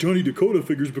tonight all my Johnny Dakota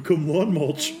figures become lawn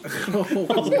mulch.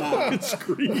 Oh wow!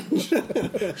 Screech.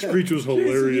 Screech was You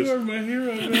hilarious. are my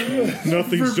hero, man.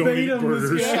 Nothing's don't eat Verbatim was-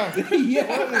 burgers.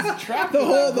 Yeah,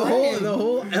 the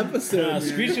whole episode.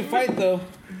 Screech and fight though.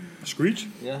 Screech?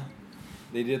 Yeah.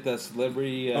 They did that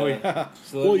celebrity. Oh yeah.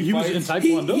 Well, he was fight. in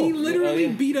He Taekwondo. literally Oh,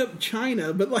 yeah. beat up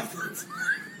China, but like,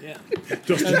 Yeah.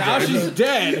 Justin Now Bieber. she's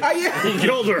dead. yeah,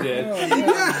 Killed her.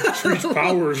 Dead. Screech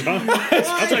Powers, huh?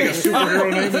 That's like a superhero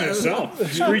name in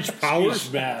itself. Screech Powers.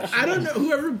 Smash. I don't know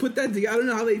whoever put that together. I don't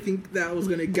know how they think that was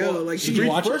gonna go. Like, Did you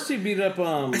watch it? First he beat up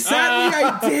sadly,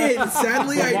 I did.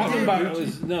 Sadly, I Walking did. Back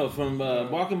was from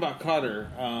Walking Back Carter.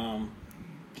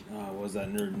 What was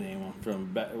that nerd name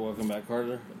from Walking Back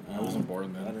Carter? I wasn't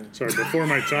born then. Sorry, before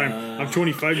my time. I'm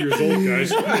 25 years old,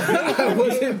 guys.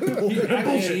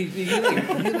 He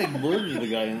like murdered the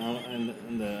guy in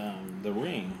the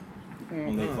ring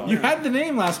when they fought. You had the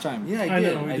name last time. Yeah, I I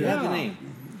did. know, we I did. had the name.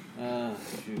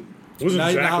 Shoot. It wasn't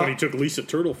Now- Zach now- when he took Lisa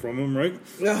Turtle from him, right?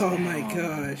 Oh my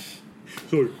gosh.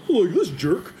 So, like this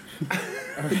jerk.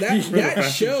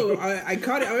 That show, I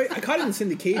caught it. I caught it in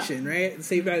syndication, right?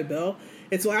 Saved by the Bell.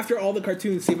 And so after all the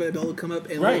cartoons, Saved by the Bell would come up,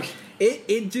 and Right. like,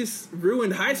 it just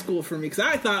ruined high school for me because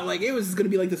I thought like it was just gonna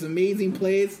be like this amazing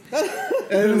place.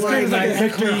 And Like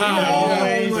Victor Howe.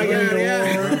 oh my god,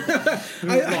 yeah.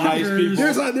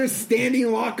 There's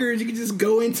standing lockers you can just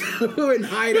go into and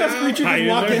hide out. Hide in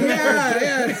walk there.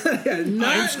 in Yeah.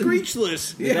 I'm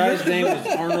Screechless. The guy's name was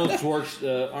Arnold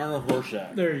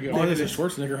Horshack. There you go. Oh, there's a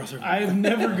Schwarzenegger. I was like, I've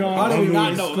never How gone do to we a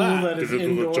not school know that? that is Did it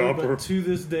with a indoor, chopper? but to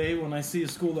this day, when I see a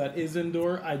school that is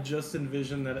indoor, I just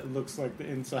envision that it looks like the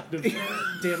inside of. Damn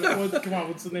it! Come on,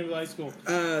 what's the name of the high school?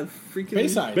 Freaking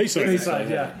Bayside. Bayside. Bayside.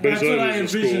 Yeah, Bayside that's what I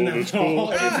is a envision. school that's That all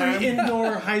cool. every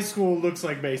indoor high school looks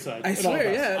like Bayside. I It all swear,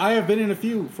 does. yeah. I have been in a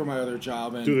few for my other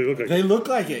job, and Do they look like they it? look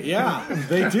like it. Yeah,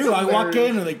 they do. I walk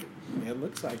in and like, it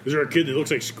looks like. Is there a kid that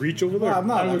looks like Screech over there? Well, I'm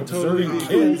not I like would totally be observing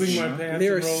folding kids. my pants They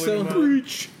are and rolling so- them up.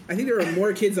 Screech. I think there are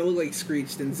more kids that look like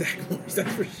Screech than Zach Morris.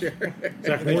 That's for sure.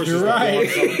 Zach Morris You're is right.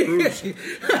 the Tom Cruise.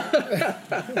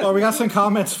 Well, we got some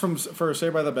comments for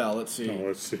Saved by the Bell. Let's see. Oh,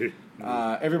 let's see.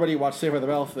 Everybody watched Saved by the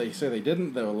Bell. If they say they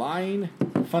didn't, they're lying.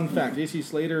 Fun fact: AC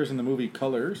Slater is in the movie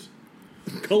Colors.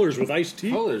 Colors with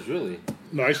Ice-T? Colors, really?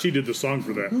 No, Ice-T did the song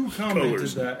for that. Who commented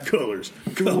Colors. that? Colors.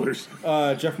 Colors.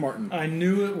 Jeff Martin. I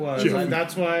knew it was. Jim.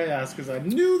 That's why I asked, because I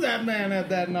knew that man had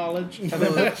that knowledge.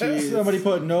 Somebody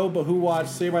put no, but who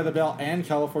watched Saved by the Bell and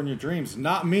California Dreams?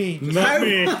 Not me. Not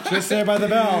me. Just Saved by the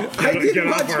Bell. I Get did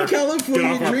off watch our- get California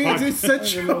off our Dreams. podcast. It's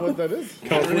such I don't know what that is.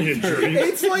 California Dreams.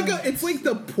 it's like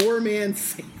the poor man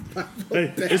Saved by the Hey,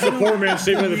 Bell. it's the poor man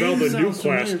Saved by the Bell, the new Sounds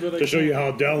class, familiar, but I to show you can't.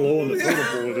 how down low on the totem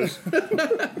pole it is.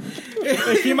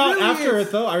 It came out really after is.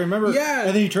 it, though. I remember. Yeah.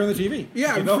 And then you turn the TV.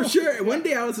 Yeah, You know? for sure. One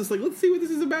day I was just like, let's see what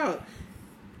this is about.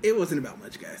 It wasn't about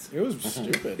much, guys. It was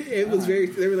stupid. It was very.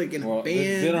 They were like in a Well,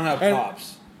 band. they don't have And-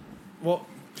 cops. Well,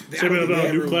 Saved by the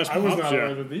Bell, new class I was pops, not yeah.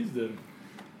 alive when these did.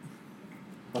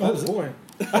 oh Boy.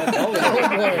 Can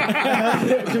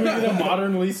we get a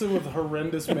modern Lisa with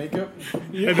horrendous makeup? And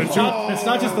the two, it's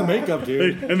not just the makeup,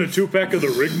 dude. hey, and the 2-pack of the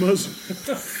Rigmas.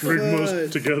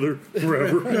 Rigmas together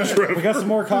forever. We got some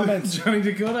more comments. Johnny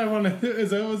Dakota, I want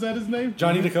to. Was that his name?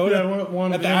 Johnny Dakota? Yeah, I want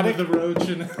one At of the him with attic? the roach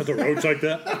and. With the roads like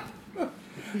that.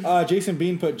 Jason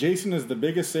Bean put Jason is the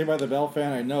biggest Saved by the Bell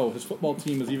fan I know. His football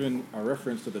team is even a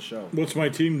reference to the show. What's my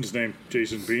team's name,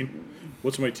 Jason Bean?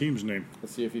 What's my team's name?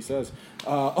 Let's see if he says.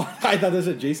 I thought this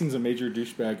said Jason's a major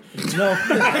douchebag. No,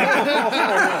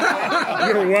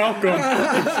 You're welcome.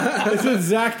 it said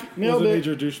Zach was Nailed a it.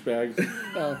 major douchebag.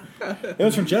 It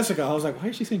was from Jessica. I was like, why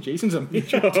is she saying Jason's a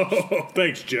major? Oh,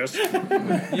 thanks, Jess.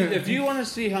 If you want to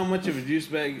see how much of a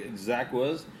douchebag Zach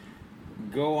was,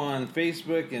 go on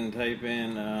Facebook and type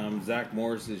in Zach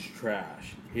Morris's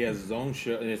trash. He has his own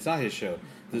show, and it's not his show.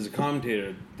 There's a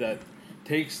commentator that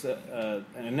takes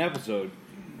an episode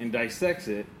and dissects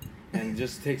it and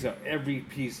just takes out every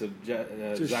piece of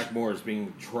Zach Morris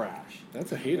being trash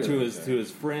That's a hater. to his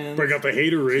friends. Break out the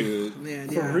haterade. to- Man,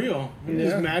 For yeah. real. He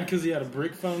was mad because he had a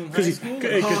brick phone in high school.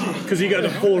 Because he got to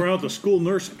pull around with the school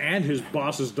nurse and his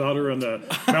boss's daughter on the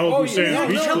Malibu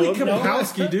Sands Beach Kelly Club.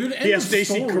 Kapowski, dude. He has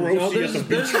Stacey Carosi No, at there's the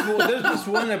beach. this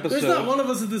one episode. There's not one of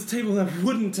us at this table that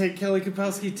wouldn't take Kelly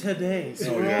Kapowski today.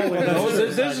 So we're yeah. all in No, this.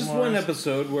 there's this Zach one Morris.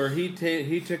 episode where he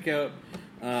took out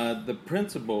the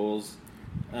principal's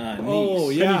niece. Oh,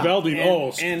 yeah. Penny Belding.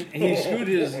 And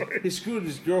he screwed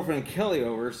his girlfriend Kelly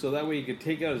over so that way he could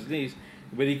take out his niece.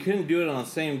 But he couldn't do it on the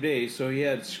same day, so he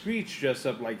had Screech dress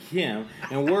up like him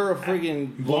and wear a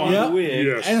friggin' blonde Yep. wig.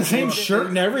 Yes. And the same shirt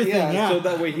and everything, yeah. So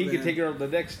that way he could take her out the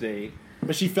next day.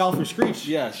 But she fell for Screech.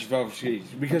 Yeah, she fell for Screech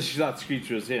because she thought Screech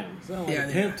was him. Sound like Yeah,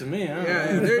 a pimp to me. I don't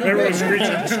know. Remember when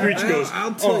Screech goes,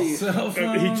 I'll tell you. Cell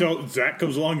phone. he tells Zach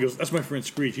comes along and goes, that's my friend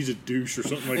Screech. He's a douche or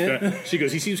something like that. She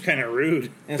goes, he seems kind of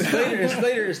rude. And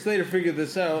Slater figured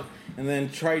this out and then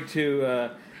tried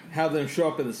to have them show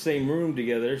up in the same room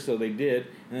together, so they did,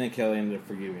 and then Kelly ended up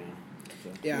forgiving him. So.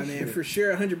 Yeah, man, for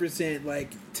sure, 100%. Like,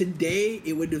 today,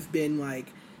 it would have been like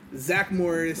Zach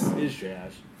Morris, He's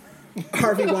trash.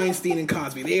 Harvey Weinstein, and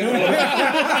Cosby. They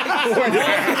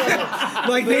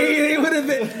like they would have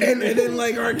been, and then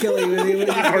like R. Kelly. They would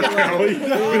have R. Kelly,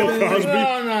 Bill Cosby.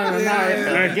 No.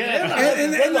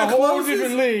 and That's a the whole closest-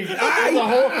 different league. I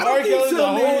R. think Kelly's so, a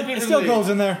whole man. different It still league. goes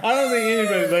in there. I don't think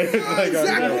anybody's like R.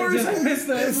 Zach Kelly. Morris. Did I miss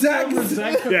that? Zach-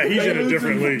 Yeah, he's in a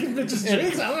different league.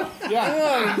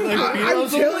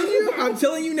 I'm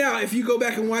telling you now. If you go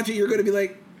back and watch it, you're going to be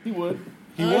like, He would.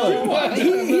 he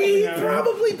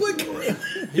probably put.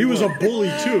 He was a bully,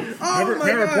 too. Oh, my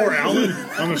remember God. poor Alan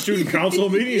on the student council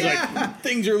meeting? He's Yeah. like,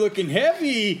 things are looking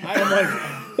heavy. I'm like,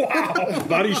 wow.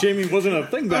 Body shaming wasn't a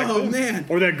thing back Oh, then. man.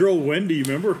 Or that girl, Wendy,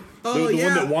 remember? Oh, the yeah.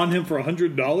 one that won him for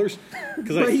 $100?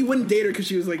 But he wouldn't date her because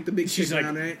she was like the big She's chick like,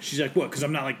 around, right? she's like, what? Because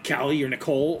I'm not like Callie or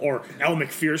Nicole or Elle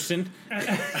McPherson.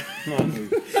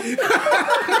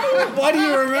 Why do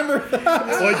you remember that?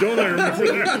 Why don't I remember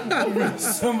that?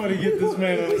 Somebody get this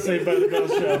man on the Saved by the Bell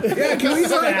show. Yeah, can we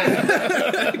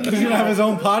find He's going to have his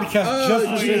own podcast just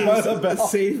for Saved by the Bell.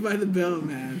 Saved by the Bell,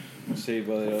 man? Saved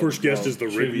by the First guest is the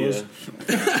trivia.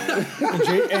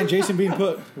 Rigmas. And Jason Bean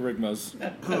put Rigmas.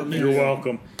 Oh man, You're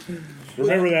welcome.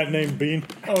 Remember that name, Bean?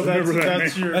 Oh, Remember that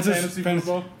that's name? your That's his fantasy fantasy-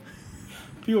 football.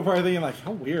 People are probably thinking, like,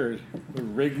 how weird. The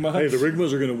Rigmas. Hey, the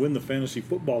Rigmas are going to win the fantasy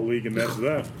football league, and that's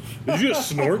that. Did you just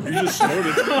snort? You just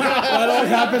snorted. That always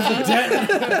happens to Denton.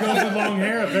 Goes with long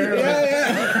hair,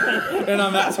 apparently. And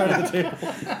on that side of the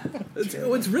table.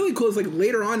 What's really cool is like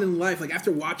later on in life, like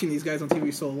after watching these guys on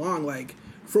TV so long, like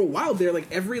for a while there,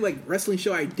 like every like wrestling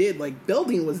show I did, like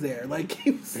Belding was there. Like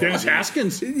he was, Dennis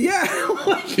Haskins. yeah,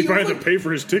 like, He probably had to pay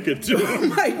for his ticket, too.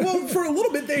 like, well, for a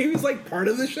little bit there, he was like part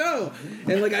of the show,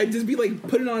 and like I'd just be like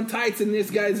putting on tights, and this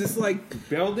guy's just like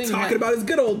Belding talking had, about his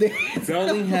good old days.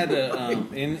 Belding had a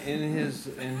in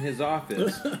his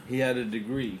office. He had a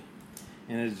degree,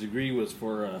 and his degree was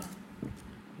for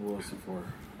what was it for?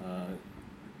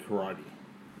 Karate.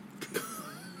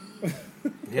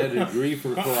 He had a degree for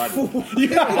karate.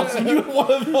 Yeah, you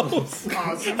one of those.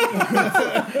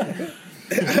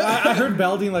 I heard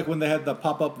Belding, like, when they had the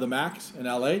pop-up The Max in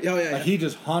L.A., yeah, like, yeah. he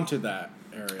just haunted that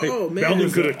area. Oh man,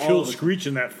 Belding could have all killed the- Screech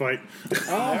in that fight.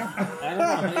 I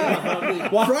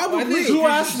don't know. probably, Who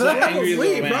asked He's just that? angry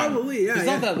little man. probably, yeah, He's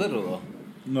yeah. not that little though.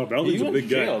 No, He Belding's a went big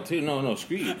to guy. jail too. No,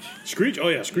 Screech. Screech? Oh,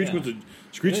 yeah. Screech Yeah. went to...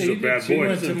 Screech Yeah, is a he did bad too. boy.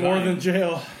 Went to more than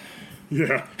jail.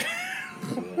 Yeah.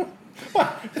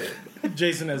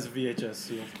 Jason has a VHS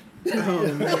seal.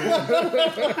 Oh, man.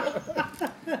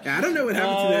 Yeah, I don't know what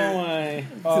happened to that.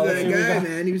 my! To that guy,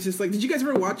 man. He was just like, did you guys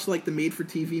ever watch like the made for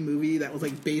TV movie that was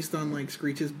like based on like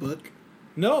Screech's book?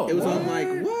 No. It was on like,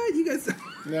 what? You guys.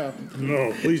 No.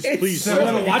 No, please, It's please. so- We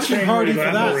have a watching party for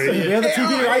that. Elaborate. We have the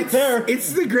TV right there.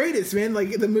 It's the greatest, man.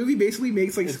 Like the movie basically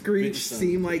makes like Screech based on-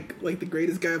 seem like the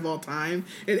greatest guy of all time,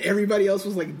 and everybody else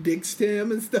was like dicks to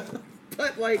him and stuff.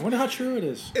 But like, I wonder how true it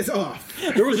is. it's off.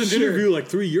 There was For an sure. interview like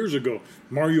 3 years ago.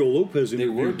 Mario Lopez were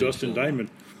interviewed big Dustin film. Diamond,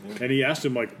 and he asked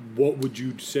him like, "What would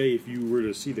you say if you were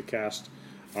to see the cast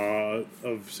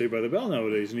of Saved by the Bell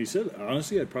nowadays?" And he said,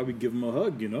 "Honestly, I'd probably give him a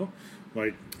hug, you know."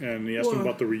 Like, and he asked him Well-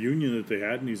 about the reunion that they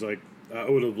had, and he's like, "I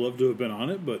would have loved to have been on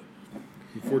it, but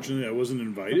unfortunately, I wasn't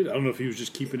invited." I don't know if he was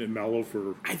just keeping it mellow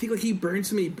for. I think like he burned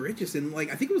so many bridges, and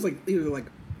like I think it was like either like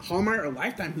Hallmark or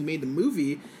Lifetime who made the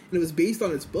movie, and it was based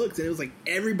on his books, and it was like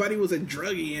everybody was a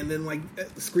druggie, and then like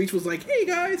Screech was like, "Hey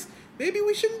guys, maybe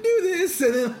we shouldn't do this,"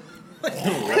 and then.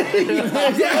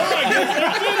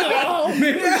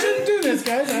 Maybe we shouldn't do this,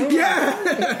 guys. I don't know.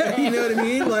 Yeah, you know what I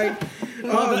mean. Like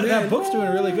that book's doing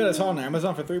really good. I saw it on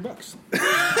Amazon for $3.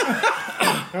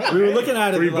 We were looking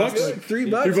at it. $3? last week.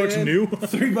 $3 man. new?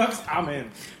 $3, I'm in.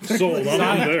 Sold.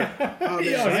 I'm in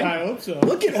there. I hope so.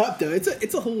 Look it up though.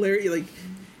 It's a hilarious like.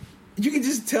 You can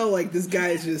just tell like this guy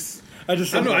is just. I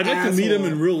don't know. I'd like to meet him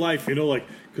in real life. Like.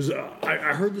 Because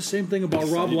I heard the same thing about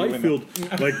Rob Liefeld.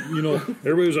 Like,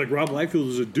 everybody was like, Rob Liefeld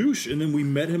is a douche. And then we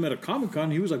met him at a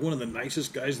Comic-Con. He was like one of the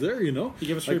nicest guys there, He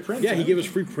gave us free prints. Yeah, he gave us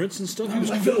free prints and stuff. He was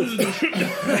cool. He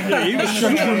was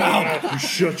shut your mouth. You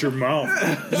shut your mouth.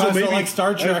 So maybe like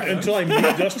Star Trek. Until I meet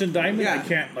Dustin Diamond, I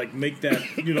can't like make that.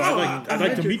 I'd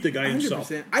like to meet the guy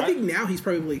himself. I think now he's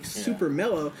probably like super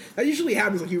mellow. That usually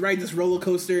happens. Like you ride this roller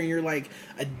coaster and you're like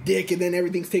a dick, and then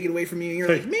everything's taken away from you, and you're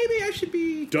like, maybe I should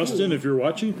be. Dustin, if you're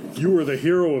watching, you were the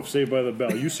hero of Saved by the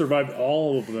Bell. You survived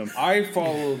all of them. I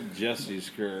followed Jesse's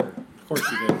career. Of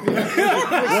course you did.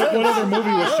 What other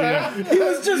movie was she in? He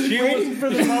was just waiting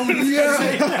for the moment. I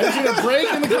just need a break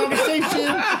in the conversation.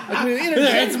 I need an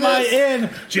internet. It's my in.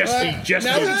 Jesse.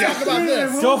 Now let's talk about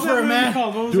this. Go for it, man.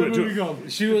 What was Do that it, movie do it.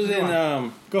 called? She was in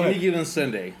Any Given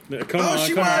Sunday. Come on,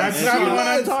 she come on. was. That's not the one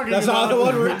I'm talking That's about. not the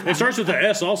one we're... It starts with the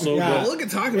S also. Yeah. But Look at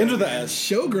talking Into about the S.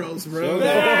 Showgirls, bro.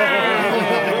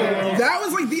 That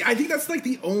was like I think that's like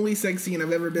the only sex scene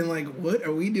I've ever been like, what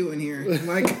are we doing here?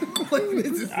 Like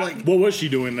it's just like what was she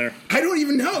doing there? I don't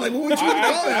even know. Like what would you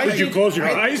call that? Did you close your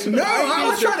eyes? No, I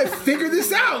was trying to figure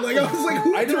this out. Like I was like,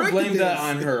 who I don't directed blame this? that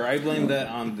on her. I blame that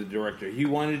on the director. He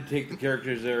wanted to take the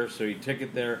characters there, so he took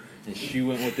it there, and she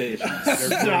went with it.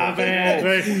 Stop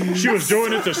it. Hey, she was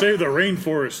doing it to save the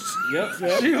rainforests.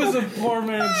 Yep. She was a poor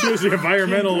man. She was the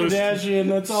environmentalist. Kardashian,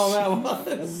 that's all that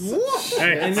was.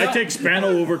 Hey, I take Spano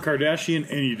over Kardashian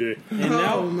any day. And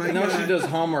now, Oh, my now God. she does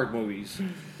Hallmark movies.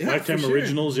 Yeah, Lifetime for sure.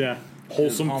 Originals, yeah.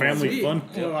 Wholesome Hallmark. family Sweet. fun.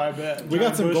 Oh, I bet. We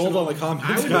got some gold on the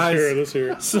comments, guys. Let's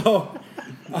hear it. So,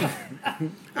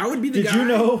 I would be the did guy. you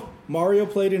know Mario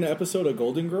played in an episode of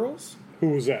Golden Girls? Who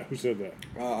was that? Who said that?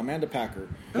 Amanda Packer.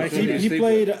 Okay. He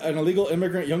played an illegal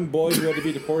immigrant young boy who had to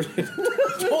be deported.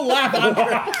 Don't laugh,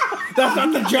 Andre. That's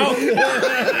not the joke.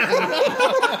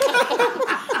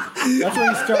 That's where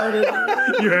he started.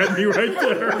 You had me right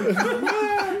there.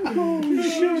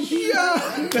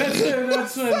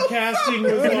 That's when casting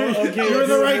was going, okay. You're in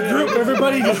the right group.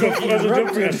 Everybody just It was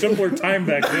a simpler time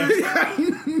back then.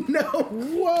 No.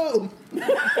 Whoa.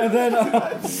 and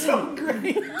then So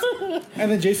great.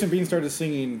 and then Jason Bean started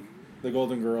singing the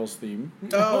Golden Girls theme.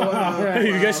 Oh, wow. Hey,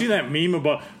 you guys seen that meme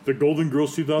about the Golden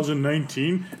Girls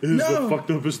 2019? It is No. the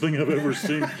fucked upest thing I've ever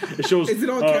seen. It shows. Is it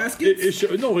all caskets? It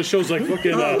shows like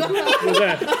fucking.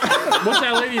 What's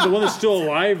that lady? The one that's still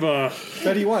alive?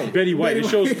 Betty White. Betty White. It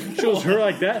shows her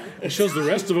like that. It shows the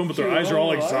rest of them, but their eyes are all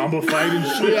like zombified and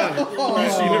shit.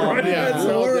 You seen it, right? That's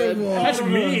horrible. That's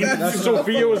me.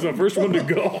 Sophia was the first one to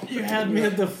go. You had me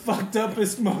at the fucked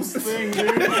upest most thing,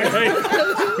 dude. Hey,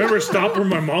 remember Stop or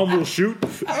My Mom Will Shoot?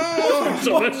 So that's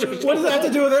What does that have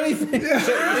to do with anything?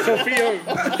 Sophia,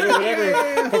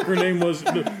 whatever the fuck her name was.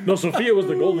 No, Sophia was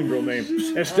the Golden Girl name.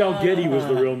 Estelle Getty was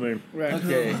the real name.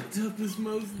 Okay. Fucked upest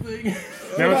most thing.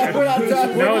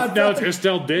 Now it's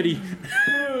Estelle Getty.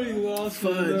 Oh, he lost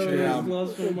my Fudge, mind. yeah.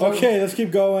 Lost my mind. Okay, let's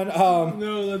keep going.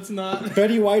 No, that's not.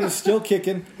 Betty White is still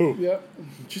kicking. Yep.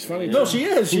 She's funny. No, she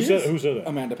is. She Who is. said that?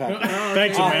 Amanda Packer.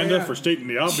 Thanks, Amanda, for stating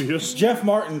the obvious. Jeff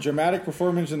Martin, dramatic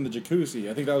performance in the jacuzzi.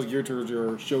 I think that was geared towards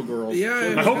your showgirls. I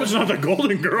Yeah. hope it's not the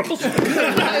Golden Girls.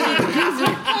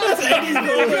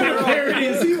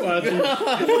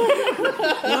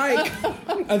 Like,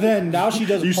 And then now she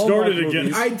does You Hallmark started again.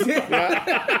 movies. I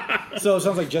did. So it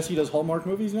sounds like Jesse does Hallmark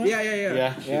movies now? Yeah.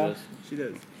 Yeah, she Yeah. does. She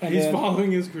does. And He's then-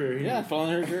 following his career. Yeah,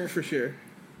 following her career. For sure.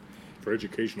 For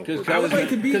educational Because purposes. I would like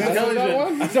to be Kelly's that been-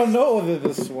 one? I don't know whether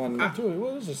this one.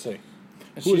 What does it say?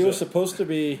 She is was that? supposed to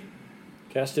be.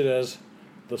 Casted as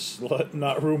the slut,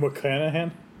 not Rue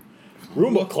McClanahan. Rue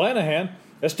McClanahan?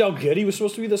 Estelle Getty was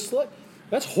supposed to be the slut?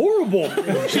 That's horrible.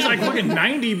 She's like fucking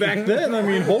 90 back then. I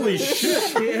mean, holy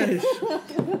shit. Yes.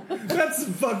 That's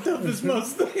the fucked upest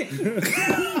most thing.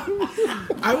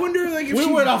 I wonder, like, if We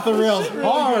she went off the rails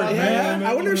hard, man.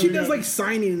 I wonder if she does like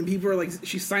signing and people are like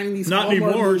she's signing these. Not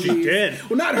Hallmark anymore. movies. She's dead.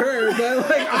 Well, not her, but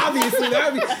like obviously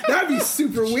that'd be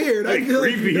super weird. Like I feel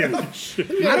creepy like, and shit.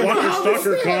 don't know Walker how this-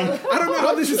 Stalker Con. I don't know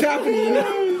how this is happening. You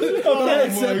know? Hey,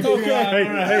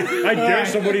 I dare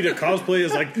somebody to cosplay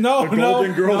as like No, the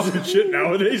Golden Girls and shit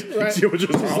nowadays. Right. See what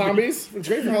just Zombies. It's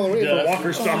great for Halloween. The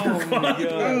Walker Stalker Con.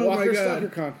 Oh my Walker God. Stalker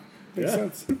Con. Makes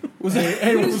sense. Was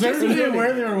everybody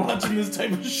aware they were watching this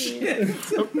type of shit?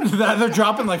 They're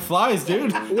dropping like flies,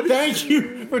 dude. Thank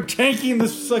you for tanking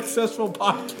this successful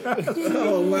podcast.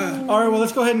 Oh wow! All right, well,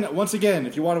 let's go ahead and once again,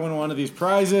 if you want to win one of these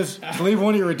prizes, leave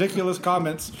one of your ridiculous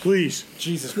comments. Please.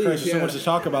 Jesus Christ, there's so much to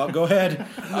talk about. Go ahead.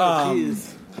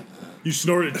 Jeez. You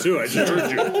snorted too. I just heard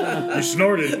you. You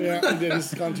snorted. Yeah, I did.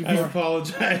 It's gone too I far.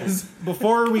 apologize.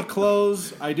 Before we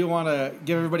close, I do want to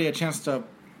give everybody a chance to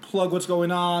plug what's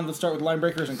going on. Let's start with Line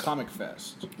Breakers and Comic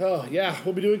Fest. Oh, yeah.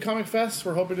 We'll be doing Comic Fest.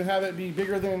 We're hoping to have it be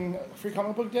bigger than Free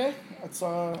Comic Book Day. That's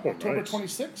October nice.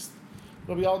 26th.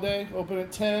 It'll be all day. Open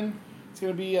at 10. It's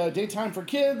going to be daytime for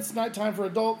kids, nighttime for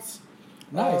adults.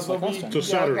 Nice, like there'll last time. So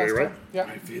Saturday, last right? time. Yeah.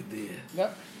 I feel this.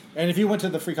 Yep. And if you went to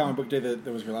the Free Comic Book Day that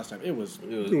was here last time, it was...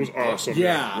 It was awesome.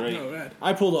 Yeah. Great. Oh, rad.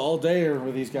 I pulled all day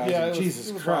with these guys. Yeah, and it was- Jesus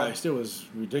it was Christ, it was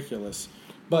ridiculous.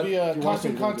 But There'll be a you want to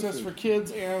costume go to the contest food. for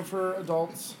kids and for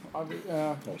adults. Oh,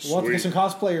 We'll have to get some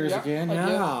cosplayers Yeah, again. again.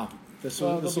 Yeah. This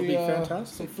will there'll be some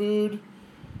fantastic. food.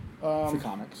 Free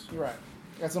comics. You're right.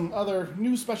 Got some other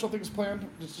new special things planned.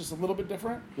 It's just a little bit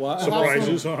different. What?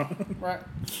 Surprises, huh? Right.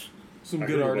 Some I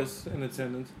good heard artists in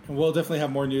attendance. And we'll definitely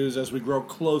have more news as we grow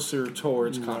closer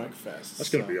towards Comic Fest. That's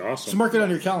going to be So awesome. mark it on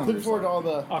your calendar. Looking forward to all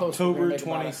the posts we're October gonna make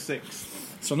about it.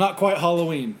 26th. So not quite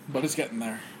Halloween, but it's getting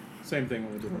there. Same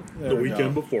thing with it. There The we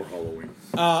weekend go. before Halloween.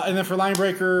 And then for Line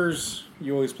Breakers,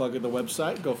 you always plug in the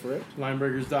website. Go for it.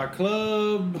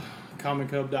 Linebreakers.club,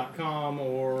 comichub.com,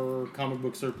 or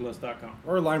comicbooksurplus.com.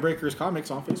 Or Line Breakers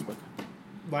Comics on Facebook.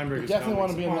 Linebreakers Definitely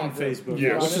want to Comics be in on that group. Facebook.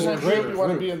 Yeah. If This you're is in a that group, great you want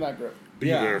to group. be in that group. Be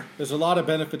yeah, there. there's a lot of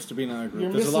benefits to being in that group.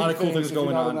 You're There's a lot of missing cool things things if you're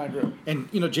going not on. in that group.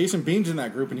 And Jason Bean's in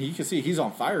that group, and you can see he's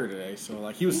on fire today. So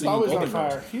like he was He's singing always on Golden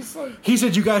Girls. fire. He's like, He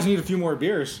said you guys need a few more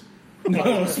beers.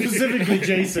 No, specifically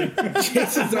Jason.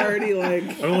 Jason's already like,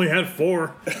 I only had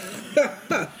 4.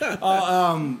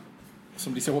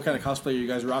 Somebody said, "What kind of cosplay are you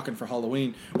guys rocking for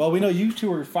Halloween?" Well, we know you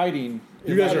two are fighting.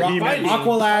 You guys are He-Man.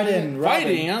 Aqualad and Robin.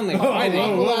 Fighting, I'm like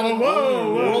fighting.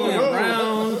 whoa, Rolling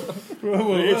around.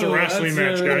 It's a wrestling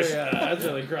match, guys. Yeah, that's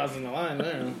really crossing the line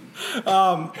there.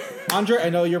 Andre, I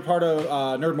know you're part of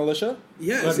Nerd Militia. Go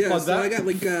yes, ahead and yes. plug So that. I got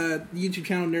like YouTube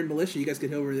channel Nerd Militia. You guys can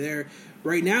head over there.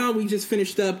 Right now, we just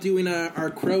finished up doing our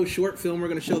Crow short film. We're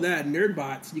going to show that at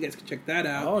Nerdbots. You guys can check that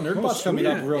out. Oh, Nerdbot's coming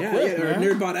up real quick, our man.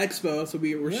 Nerdbot Expo. So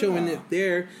we're showing it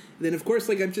there. And then, of course,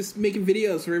 like I'm just making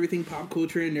videos for everything pop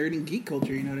culture and nerd and geek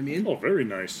culture. You know what I mean? Oh, very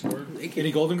nice.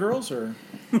 Any Golden Girls or?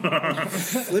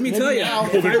 Let me tell you,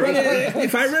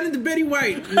 if I run into Betty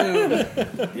White, you know,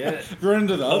 You're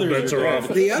into the All others. bets you're are dead.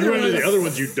 off. The other You went to ones- the other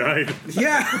ones, you died.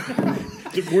 yeah,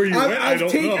 Where you went, I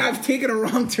don't know. I've taken a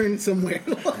wrong turn somewhere.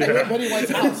 Betty White's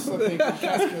house, I think. The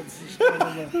caskets.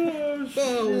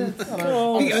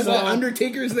 The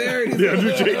Undertaker's there. And he's The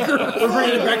Undertaker. We're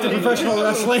bringing it back to professional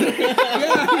wrestling.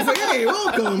 yeah, he's like, hey,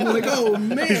 welcome. I'm like, oh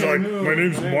man. He's like, my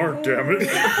name's Mark, damn it.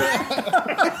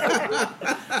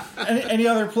 any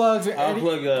other plugs? I'll Any-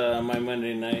 plug my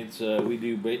Monday nights. We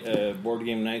do board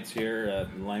game nights here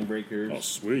at Line Breakers. Oh,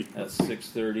 sweet. At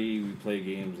 6:30, we play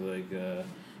games like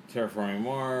Terraforming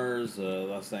Mars.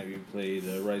 Last night we played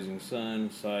Rising Sun,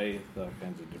 Scythe, all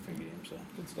kinds of different games. So.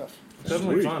 Good stuff.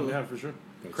 Definitely Sweet. fun, yeah, for sure.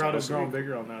 The That's crowd has awesome. grown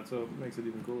bigger on that, so it makes it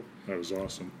even cooler. That was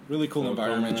awesome. Really cool So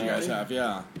environment you guys have,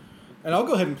 yeah. And I'll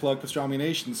go ahead and plug Pastrami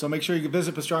Nation. So make sure you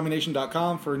visit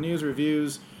pastramination.com for news,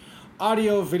 reviews,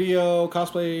 audio, video,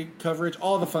 cosplay coverage,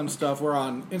 all the fun stuff. We're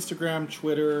on Instagram,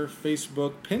 Twitter,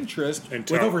 Facebook, Pinterest, And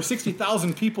with tout. over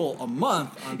 60,000 people a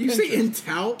month on You Pinterest. say in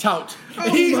tout? Tout. Oh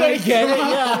He's my gonna get it,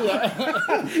 God.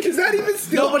 yeah. Is that even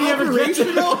still Nobody ever gets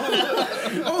it. operational?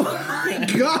 Oh my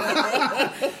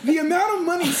god! The amount of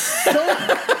money sunk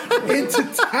into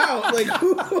tout, like,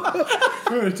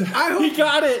 I He hope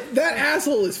got it. that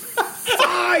asshole is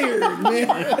fired,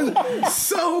 man.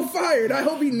 So fired. I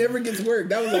hope he never gets work.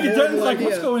 That was a He horrible doesn't like idea.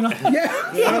 what's going on. Yeah.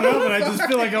 I don't know, but I just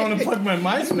feel like I want to plug my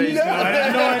MySpace No. now. I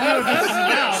have no idea what this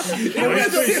is about.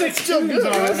 MySpace. Still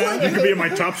good. You could be in my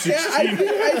top Yeah, 16. I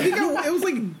think it was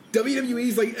like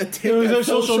WWE's like attempt It was at their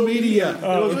social media. It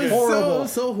was It was horrible.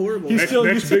 so horrible. He's still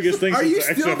Next biggest thing Are you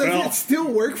since still? Does it XFL. still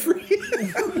work for you?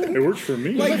 It works for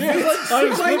me. Like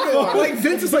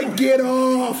Vince is like, get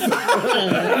off. Leave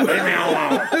me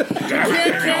alone. Damn it, leave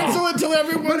me alone. Cancel it till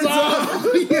everyone's It's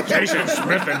off. Jason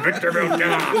Smith and Victorville, get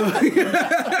off.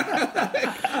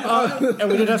 And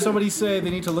we did have somebody say they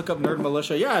need to look up Nerd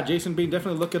Militia. Yeah, Jason Bean,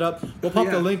 definitely look it up. We'll pop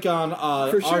Yeah. the link on For our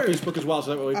sure. Facebook as well,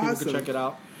 so that way people Awesome. can check it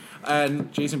out.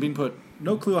 And Jason Bean put,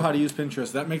 no clue how to use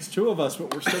Pinterest. That makes two of us,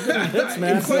 but we're still getting hits,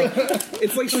 man. It's like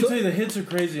Let me tell you, the hits are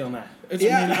crazy on that.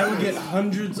 Yeah. I mean, I would get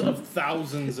hundreds of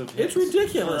thousands of hits. It's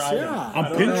ridiculous, per item. yeah. I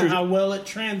don't know Pinterest- how well it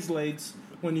translates,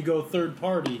 when you go third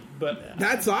party, but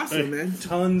That's awesome, man.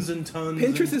 tons and tons.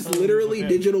 Pinterest and is tons literally of-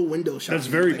 digital window shopping. That's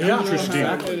very Yeah, interesting.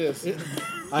 exactly. It is.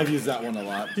 I've used that one a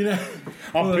lot. You know,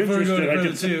 On well, before we go Pinterest, I further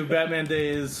can too, Batman Day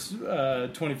is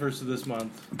 21st of this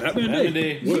month. Batman Batman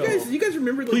Day. Day. You guys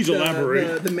remember like Please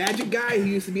elaborate. the magic guy who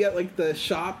used to be at like the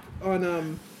shop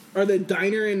on or the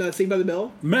diner in Saved by the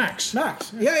Bell? Max.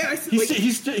 Max. Yeah, I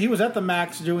see. He was at the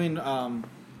Max doing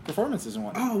performances and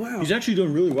whatnot. Oh wow! He's actually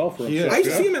doing really well for He himself. I used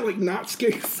to yeah. see him at like Not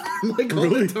Scary Farm like all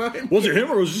Really? the time. Was it him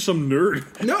or was it just some nerd?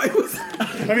 No, it was.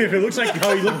 I mean, if it looks like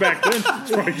how he looked back then,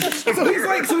 it's probably just some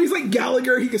So he's like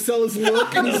Gallagher. He can sell his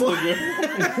look, and he's like,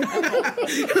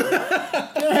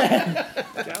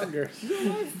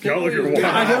 Gallagher. I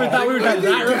Wow. never thought we would have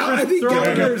that I think reference.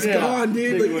 Gallagher's Yeah. gone,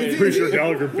 dude. Like, Pretty sure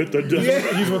Gallagher bit the dust.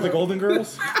 Yeah. He's with the Golden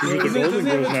Girls. He's with the Doesn't Golden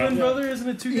he have Girls a twin now. brother? Isn't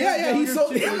it two? Yeah, he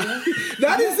sold.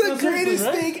 That is the That's greatest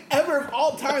something, right? thing ever of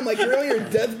all time. Like you're on your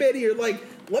deathbed, and you're like,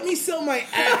 "Let me sell my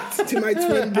act to my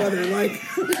twin brother." Like,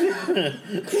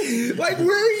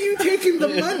 where are you taking the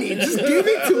money? Just give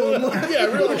it to him. Like, Yeah,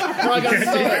 really. Well, I gotta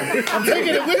sell it. I'm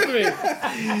taking it with me.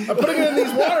 I'm putting it in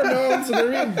these watermelons, and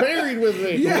they're being buried with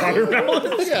me. Yeah,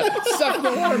 stuck in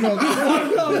the watermelons.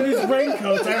 These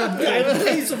raincoats. I have a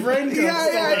case of raincoats.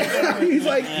 yeah. He's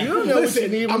like, You don't know what you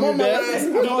listen, need I'm when on my you're last,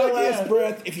 dead. I'm on my last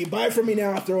breath. If you buy from me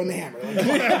now, I'll throw in the hammer.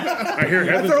 Like, I hear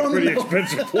heaven's throw a in the pretty milk.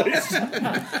 expensive place.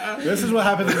 This is what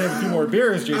happens if you have a few more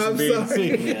beers, Jason I'm B.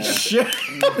 sorry. Shit.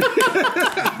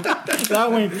 That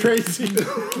went crazy.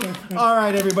 All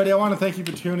right, everybody. I want to thank you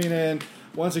for tuning in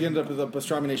once again to the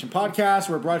Pastrami Nation podcast.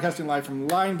 We're broadcasting live from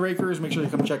Line Breakers. Make sure you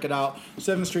come check it out.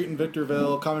 7th Street in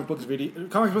Victorville. Comic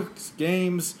books,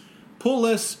 games, pull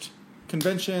list,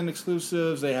 convention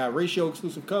exclusives. They have ratio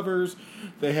exclusive covers.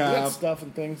 They We got have stuff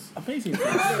and things. amazing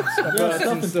things. Yeah,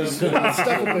 stuff and things. Stuff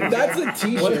and things. that's a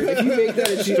T-shirt. If you make that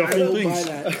a T-shirt, I will buy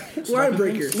that. Line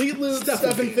breakers. Lead loot,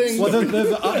 stuff and things. Well, there's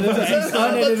an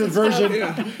unedited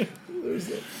version.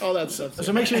 All that stuff.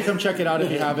 So make sure you come check it out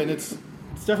if you haven't. It's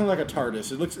definitely like a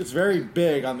TARDIS. It's very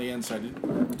big on the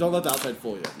inside. Don't let the outside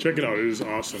fool you. Check it out. It is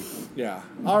awesome. Yeah.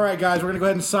 All right, guys, we're gonna go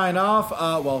ahead and sign off.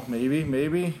 Well, maybe.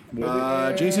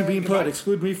 Jason Bean put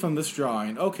exclude me from this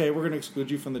drawing. Okay, we're gonna exclude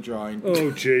you from the drawing.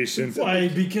 Oh, Jason. Why?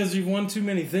 Because you've won too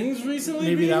many things recently?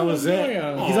 Maybe that What's was it. going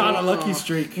on? He's on a lucky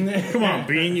streak. Come on,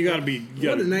 Bean. You gotta be.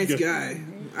 What a nice guy.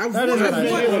 I've That won, is a I've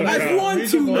nice won, guy. I've won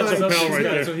He's too a much. That's a pal He's right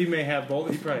got- there. So he may have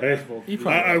both. He probably Hey, has both. He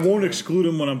probably. I won't exclude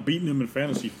him when I'm beating him in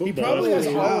fantasy football. He probably has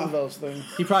That's- all of those things.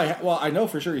 He probably. Well, I know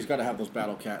for sure he's got to have those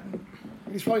Battle Cat.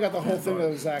 He's probably got the whole thing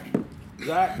of Zach.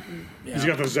 Zach. He's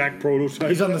got the Zach prototype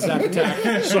He's on the Zach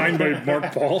attack. signed by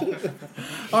Mark Paul.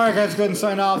 All right, guys, go ahead and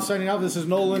sign off. Signing off. This is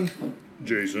Nolan.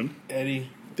 Jason. Eddie.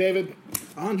 David.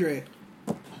 Andre.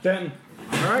 Denton.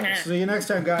 All right. See you next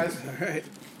time, guys. All right.